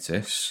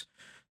notice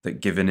that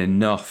given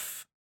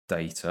enough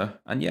data,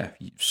 and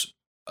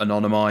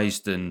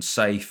anonymized and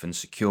safe and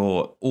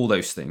secure, all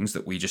those things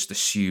that we just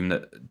assume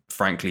that,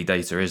 frankly,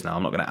 data is now.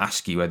 I'm not going to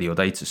ask you whether your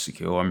data is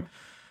secure. I'm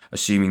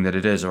assuming that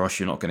it is, or else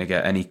you're not going to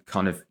get any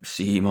kind of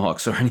CE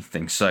marks or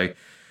anything. So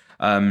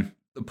the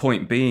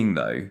point being,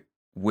 though,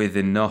 with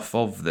enough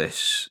of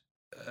this,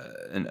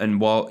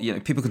 and while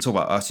people can talk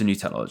about it's a new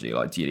technology,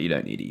 like you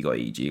don't need it, you got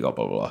EEG, you got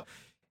blah blah blah.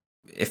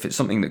 If it's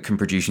something that can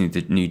produce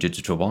new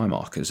digital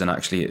biomarkers, and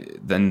actually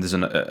then there's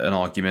an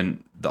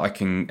argument that I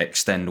can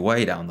extend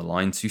way down the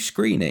line to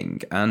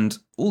screening and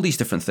all these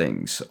different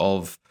things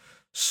of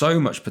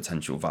so much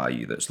potential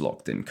value that's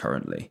locked in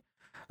currently.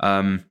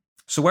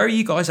 So where are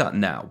you guys at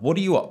now? What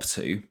are you up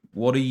to?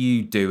 What are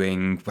you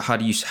doing? How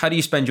do you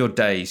spend your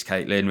days,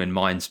 Caitlin, in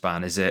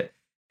MYndspan?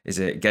 Is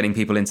it getting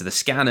people into the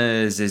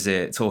scanners? Is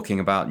it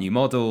talking about new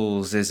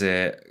models? Is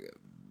it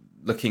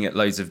looking at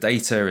loads of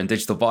data and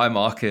digital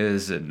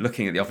biomarkers and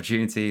looking at the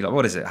opportunity? Like,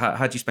 what is it?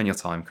 How do you spend your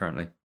time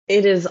currently?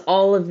 It is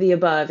all of the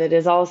above. It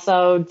is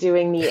also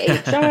doing the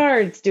HR,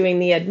 it's doing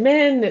the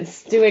admin,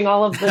 it's doing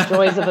all of the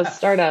joys of a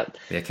startup.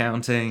 The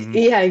accounting.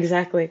 Yeah,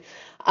 exactly.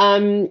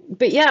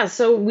 But yeah,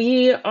 so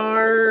we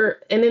are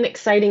in an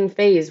exciting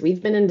phase.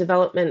 We've been in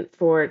development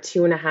for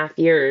 2.5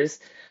 years.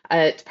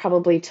 It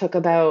probably took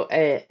about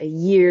a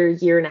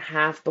year and a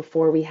half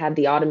before we had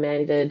the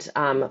automated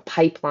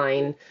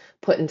pipeline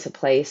put into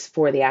place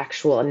for the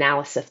actual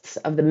analysis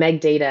of the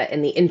MEG data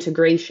and the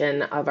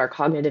integration of our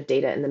cognitive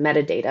data and the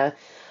metadata.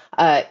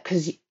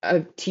 Because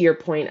to your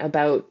point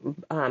about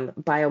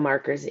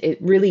biomarkers, it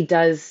really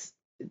does,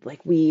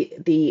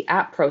 the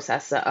app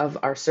process of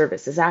our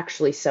service is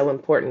actually so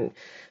important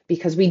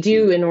because we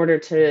do, in order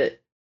to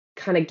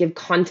kind of give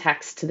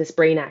context to this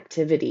brain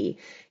activity,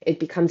 it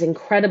becomes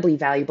incredibly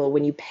valuable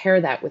when you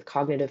pair that with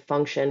cognitive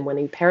function, when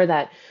you pair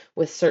that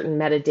with certain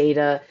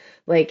metadata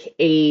like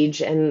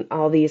age and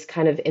all these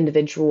kind of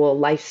individual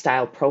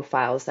lifestyle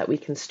profiles that we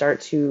can start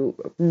to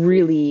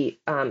really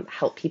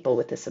help people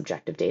with this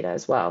objective data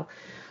as well.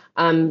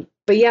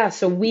 But yeah,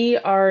 so we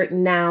are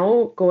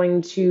now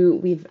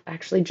we've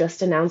actually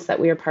just announced that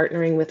we are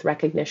partnering with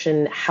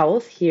Recognition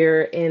Health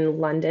here in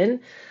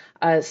London.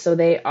 So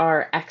they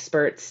are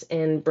experts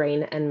in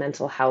brain and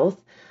mental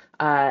health,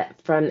 and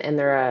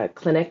they're a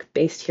clinic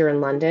based here in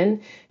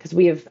London. Because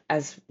we have,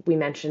 as we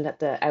mentioned at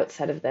the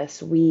outset of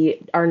this,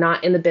 we are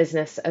not in the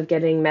business of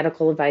getting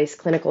medical advice,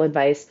 clinical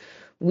advice.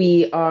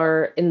 We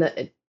are in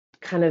the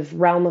kind of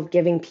realm of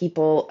giving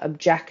people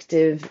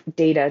objective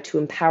data to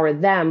empower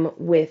them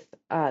with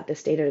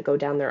this data to go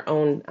down their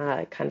own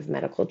kind of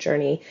medical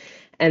journey.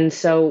 And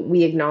so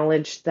we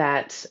acknowledge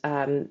that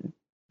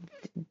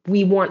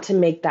we want to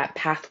make that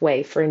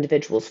pathway for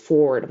individuals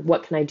forward.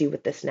 What can I do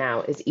with this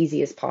now? As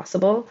easy as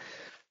possible.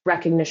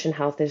 Recognition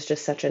Health is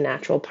just such a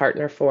natural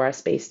partner for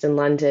us based in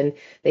London.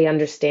 They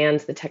understand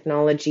the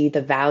technology,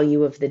 the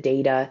value of the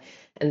data.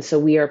 And so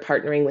we are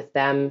partnering with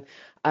them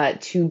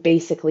to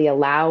basically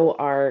allow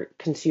our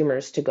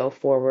consumers to go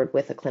forward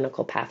with a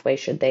clinical pathway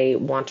should they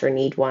want or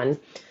need one.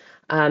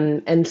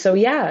 And so,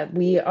 yeah,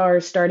 we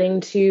are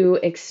starting to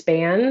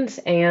expand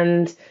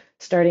and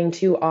starting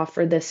to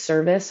offer this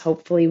service.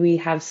 Hopefully we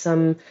have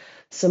some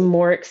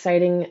more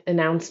exciting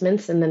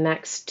announcements in the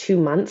next 2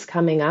 months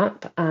coming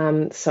up.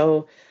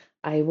 So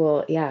I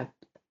will,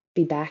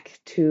 be back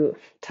to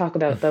talk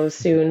about those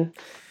soon.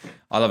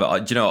 I love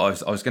it. Do you know, I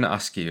was going to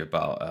ask you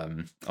about,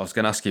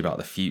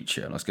 the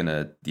future, and I was going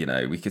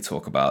to, we could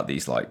talk about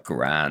these like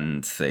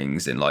grand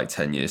things in like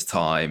 10 years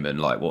time, and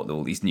like what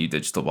all these new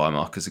digital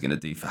biomarkers are going to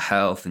do for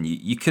health. And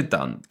you could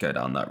go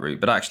down that route.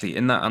 But actually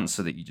in that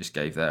answer that you just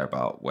gave there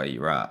about where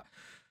you're at,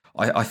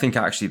 I think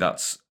actually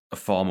that's a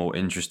far more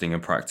interesting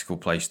and practical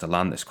place to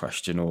land this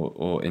question,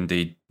 or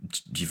indeed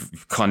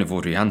you've kind of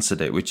already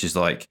answered it, which is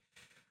like,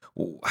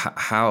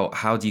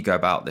 how do you go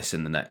about this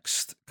in the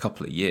next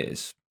couple of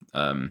years,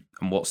 and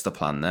what's the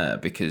plan there?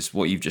 Because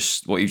what you've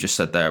just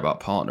said there about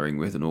partnering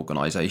with an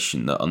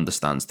organization that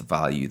understands the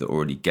value, that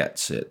already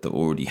gets it, that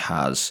already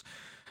has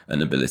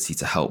an ability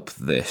to help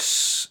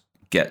this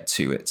get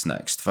to its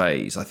next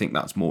phase, I think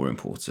that's more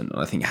important.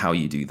 And I think how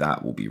you do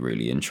that will be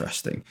really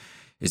interesting.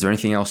 Is there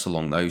anything else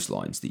along those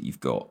lines that you've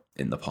got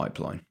in the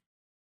pipeline?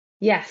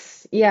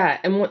 Yes, yeah.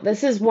 And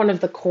this is one of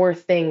the core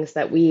things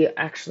that we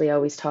actually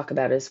always talk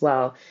about as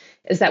well,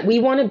 is that we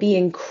want to be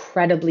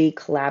incredibly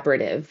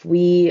collaborative.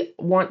 We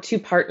want to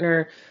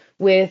partner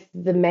with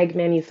the meg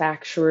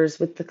manufacturers,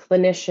 with the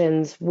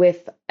clinicians,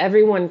 with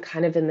everyone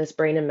kind of in this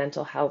brain and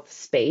mental health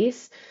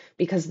space,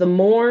 because the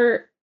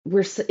more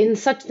we're in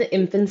such the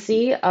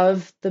infancy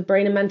of the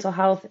brain and mental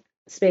health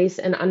space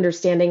and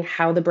understanding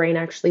how the brain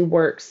actually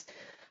works.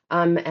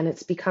 And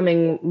it's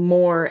becoming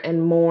more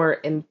and more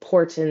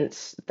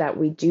important that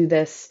we do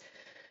this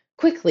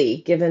quickly,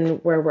 given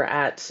where we're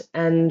at.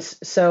 And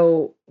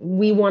so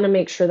we want to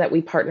make sure that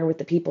we partner with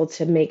the people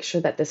to make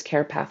sure that this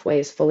care pathway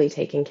is fully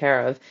taken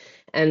care of.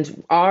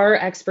 And our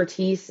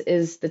expertise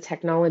is the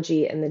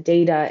technology and the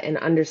data and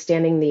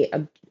understanding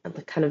the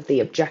kind of the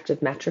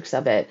objective metrics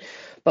of it.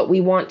 But we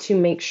want to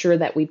make sure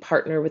that we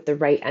partner with the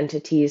right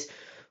entities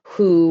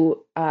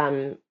who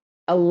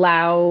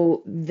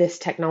allow this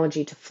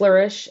technology to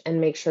flourish and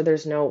make sure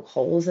there's no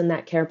holes in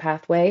that care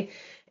pathway.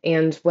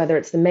 And whether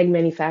it's the meg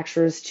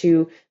manufacturers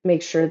to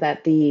make sure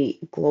that the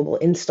global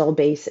install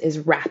base is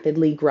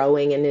rapidly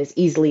growing and is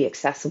easily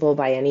accessible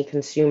by any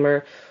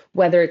consumer,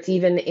 whether it's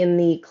even in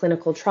the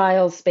clinical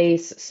trial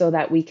space so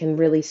that we can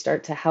really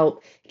start to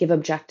help give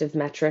objective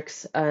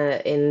metrics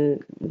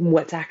in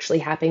what's actually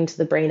happening to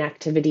the brain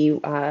activity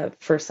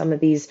for some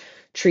of these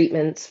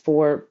treatments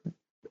for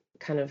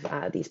kind of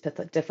these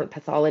different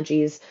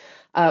pathologies,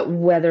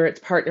 whether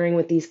it's partnering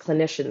with these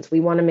clinicians. We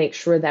want to make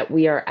sure that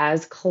we are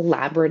as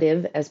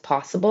collaborative as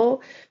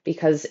possible,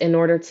 because in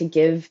order to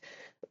give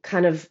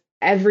kind of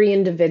every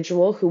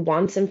individual who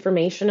wants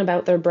information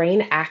about their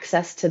brain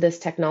access to this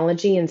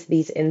technology and to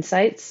these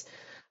insights,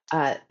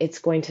 it's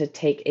going to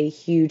take a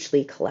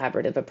hugely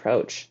collaborative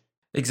approach.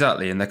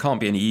 Exactly, and there can't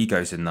be any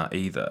egos in that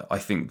either. I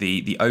think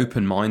the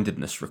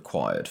open-mindedness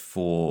required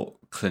for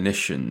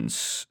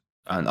clinicians,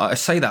 and I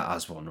say that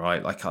as one,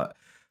 right? Like I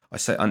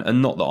say,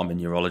 and not that I'm a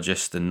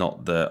neurologist, and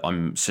not that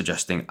I'm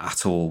suggesting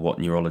at all what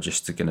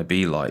neurologists are going to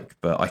be like,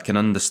 but I can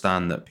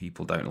understand that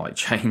people don't like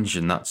change,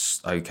 and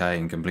that's okay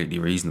and completely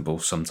reasonable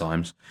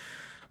sometimes.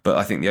 But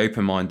I think the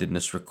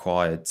open-mindedness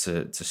required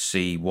to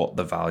see what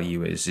the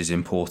value is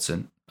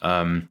important.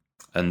 And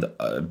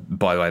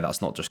by the way,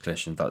 that's not just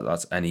clinicians;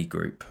 that's any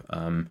group.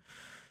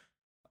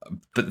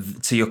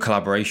 But to your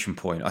collaboration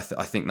point, I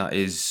think that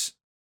is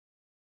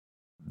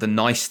the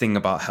nice thing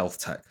about health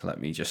tech. Let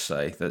me just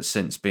say that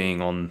since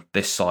being on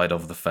this side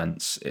of the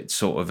fence, it's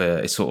sort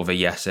of a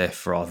yes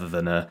if rather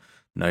than a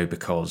no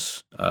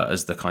because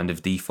as the kind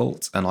of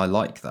default, and I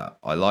like that.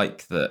 I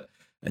like that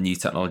a new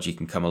technology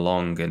can come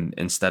along, and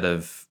instead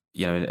of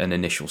an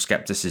initial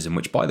skepticism,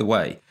 which by the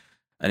way,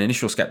 an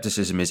initial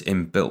skepticism is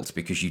inbuilt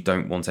because you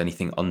don't want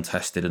anything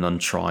untested and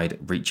untried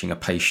reaching a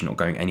patient or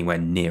going anywhere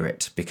near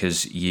it,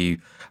 because you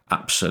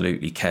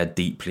absolutely care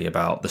deeply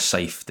about the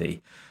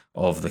safety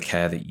of the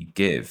care that you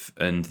give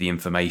and the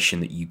information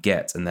that you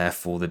get, and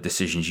therefore the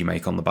decisions you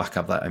make on the back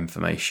of that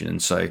information.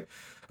 And so,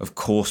 of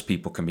course,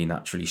 people can be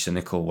naturally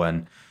cynical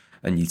when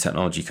a new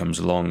technology comes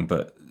along,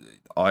 but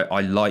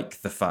I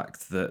like the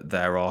fact that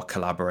there are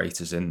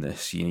collaborators in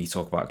this. You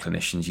talk about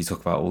clinicians, you talk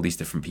about all these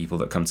different people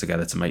that come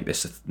together to make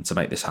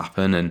this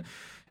happen, and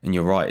And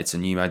you're right, it's a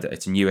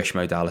newish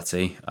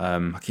modality.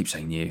 I keep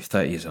saying new,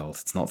 30 years old.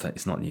 It's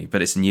not new,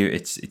 but it's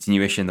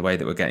newish in the way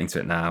that we're getting to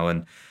it now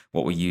and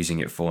what we're using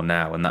it for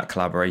now. And that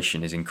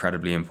collaboration is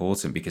incredibly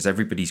important because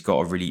everybody's got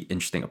a really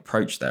interesting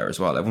approach there as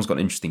well. Everyone's got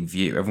an interesting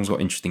view. Everyone's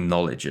got interesting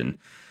knowledge and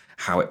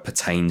how it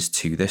pertains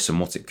to this and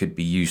what it could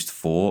be used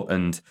for.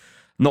 And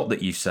not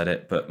that you've said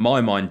it, but my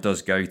mind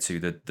does go to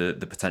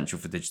the potential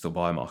for digital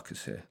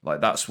biomarkers here.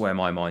 Like, that's where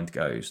my mind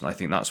goes. And I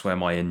think that's where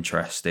my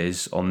interest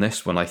is on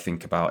this when I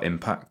think about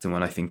impact and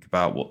when I think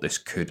about what this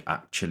could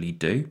actually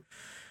do.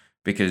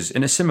 Because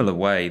in a similar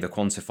way, the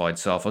quantified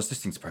self, I was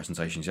listening to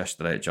presentations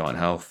yesterday at Giant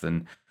Health,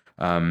 and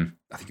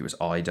I think it was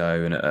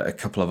IDO and a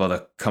couple of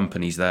other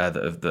companies there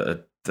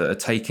that are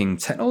taking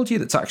technology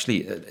that's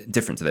actually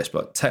different to this,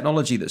 but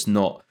technology that's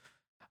not...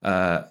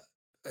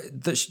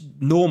 that's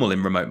normal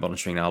in remote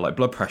monitoring now, like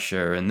blood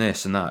pressure and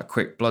this and that,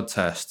 quick blood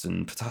tests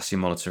and potassium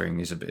monitoring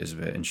is a bit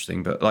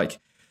interesting, but like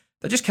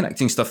they're just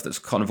connecting stuff that's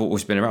kind of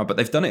always been around, but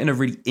they've done it in a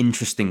really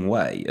interesting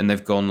way. And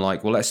they've gone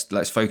like, well,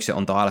 let's focus it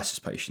on dialysis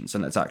patients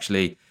and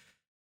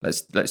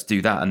let's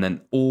do that. And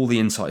then all the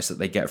insights that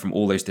they get from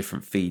all those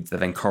different feeds, they're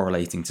then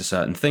correlating to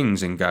certain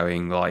things and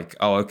going like,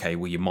 oh, okay,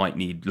 well, you might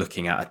need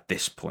looking at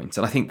this point.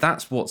 And I think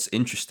that's what's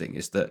interesting,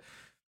 is that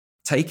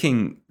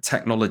taking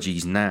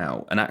technologies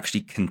now and actually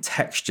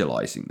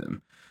contextualizing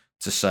them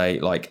to say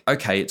like,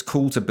 okay, it's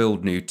cool to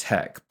build new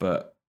tech,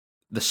 but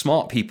the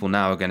smart people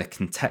now are going to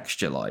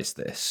contextualize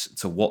this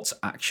to what's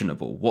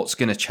actionable, what's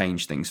going to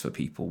change things for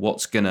people,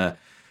 what's going to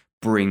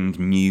bring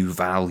new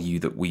value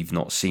that we've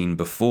not seen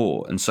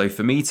before. And so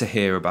for me to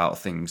hear about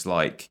things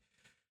like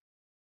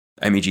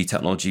MEG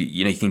technology,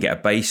 you can get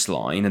a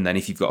baseline, and then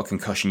if you've got a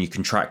concussion, you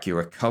can track your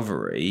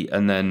recovery.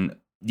 And then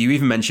you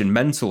even mentioned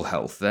mental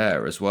health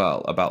there as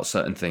well, about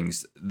certain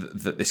things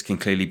that this can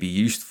clearly be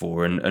used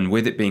for. And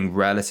with it being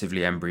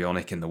relatively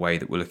embryonic in the way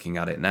that we're looking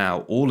at it now,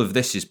 all of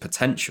this is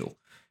potential.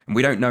 And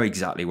we don't know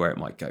exactly where it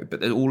might go,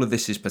 but all of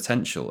this is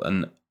potential.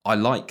 And I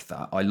like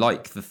that. I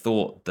like the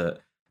thought that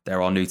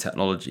there are new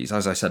technologies.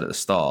 As I said at the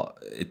start,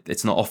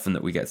 it's not often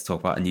that we get to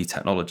talk about a new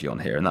technology on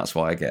here. And that's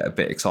why I get a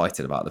bit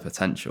excited about the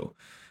potential.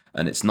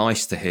 And it's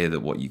nice to hear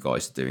that what you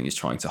guys are doing is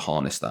trying to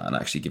harness that and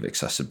actually give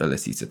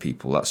accessibility to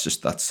people.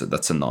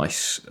 That's a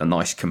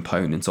nice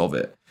component of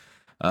it.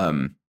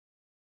 I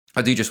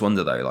do just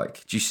wonder though,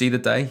 like, do you see the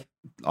day?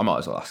 I might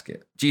as well ask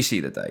it. Do you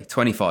see the day,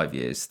 25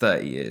 years,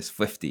 30 years,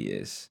 50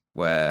 years,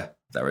 where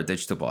there are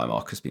digital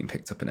biomarkers being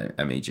picked up in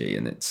MEG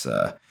and it's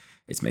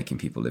making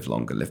people live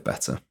longer, live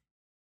better?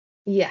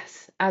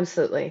 Yes,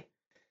 absolutely.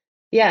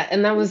 Yeah,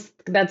 and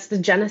that's the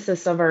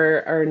genesis of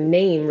our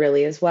name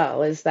really as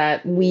well, is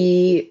that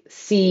we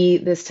see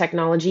this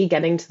technology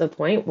getting to the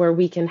point where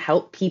we can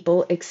help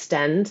people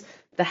extend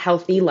the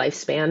healthy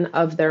lifespan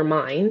of their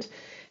mind.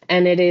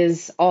 And it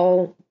is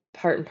all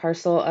part and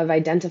parcel of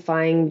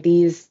identifying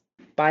these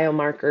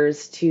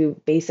biomarkers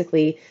to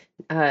basically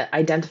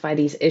identify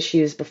these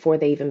issues before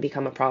they even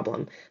become a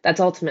problem. That's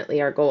ultimately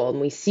our goal.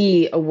 And we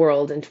see a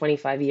world in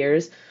 25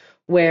 years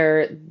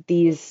where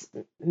these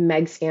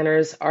MEG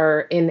scanners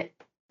are in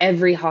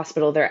every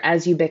hospital. They're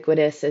as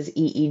ubiquitous as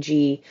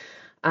EEG,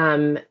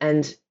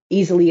 and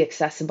easily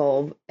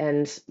accessible.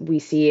 And we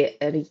see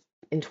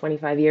in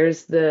 25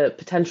 years the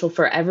potential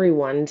for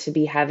everyone to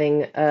be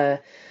having a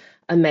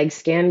MEG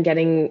scan,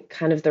 getting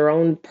kind of their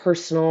own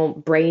personal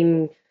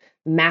brain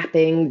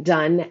mapping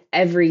done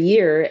every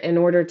year in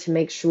order to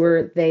make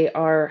sure they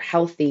are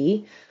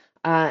healthy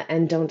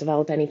and don't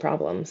develop any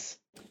problems.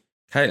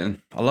 Caitlin,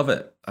 I love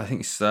it. I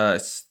think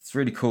it's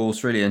really cool.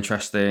 It's really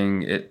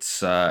interesting.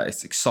 It's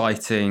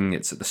exciting.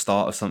 It's at the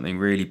start of something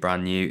really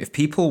brand new. If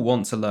people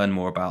want to learn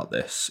more about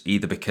this,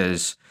 either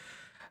because,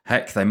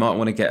 heck, they might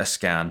want to get a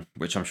scan,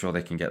 which I'm sure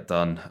they can get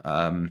done.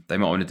 They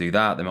might want to do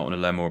that. They might want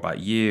to learn more about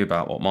you,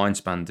 about what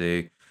MYndspan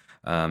do.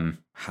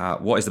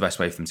 What is the best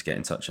way for them to get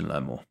in touch and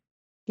learn more?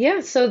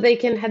 Yeah, so they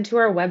can head to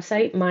our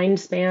website,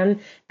 MYndspan,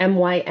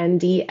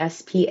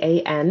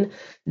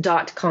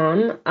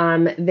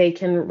 MYndspan.com. They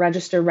can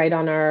register right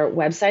on our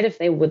website if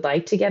they would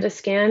like to get a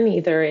scan,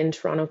 either in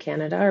Toronto,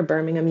 Canada or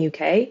Birmingham, UK.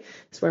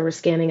 That's where we're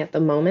scanning at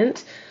the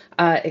moment.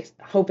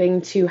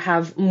 Hoping to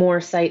have more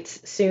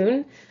sites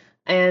soon.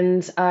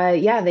 And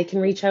they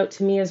can reach out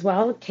to me as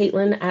well,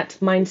 Caitlin at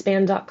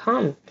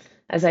MYndspan.com.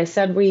 As I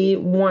said, we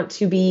want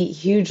to be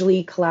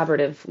hugely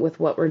collaborative with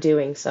what we're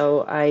doing.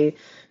 So I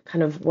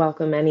kind of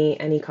welcome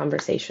any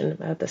conversation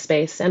about the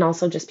space, and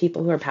also just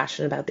people who are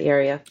passionate about the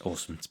area.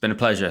 Awesome. It's been a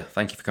pleasure.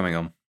 Thank you for coming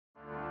on.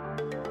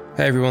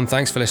 Hey everyone,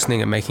 thanks for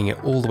listening and making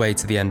it all the way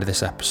to the end of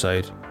this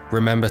episode.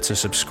 Remember to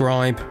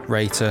subscribe,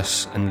 rate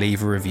us, and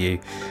leave a review.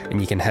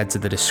 And you can head to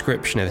the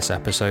description of this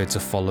episode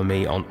to follow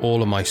me on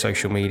all of my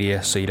social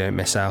media so you don't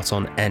miss out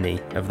on any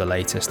of the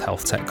latest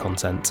health tech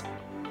content.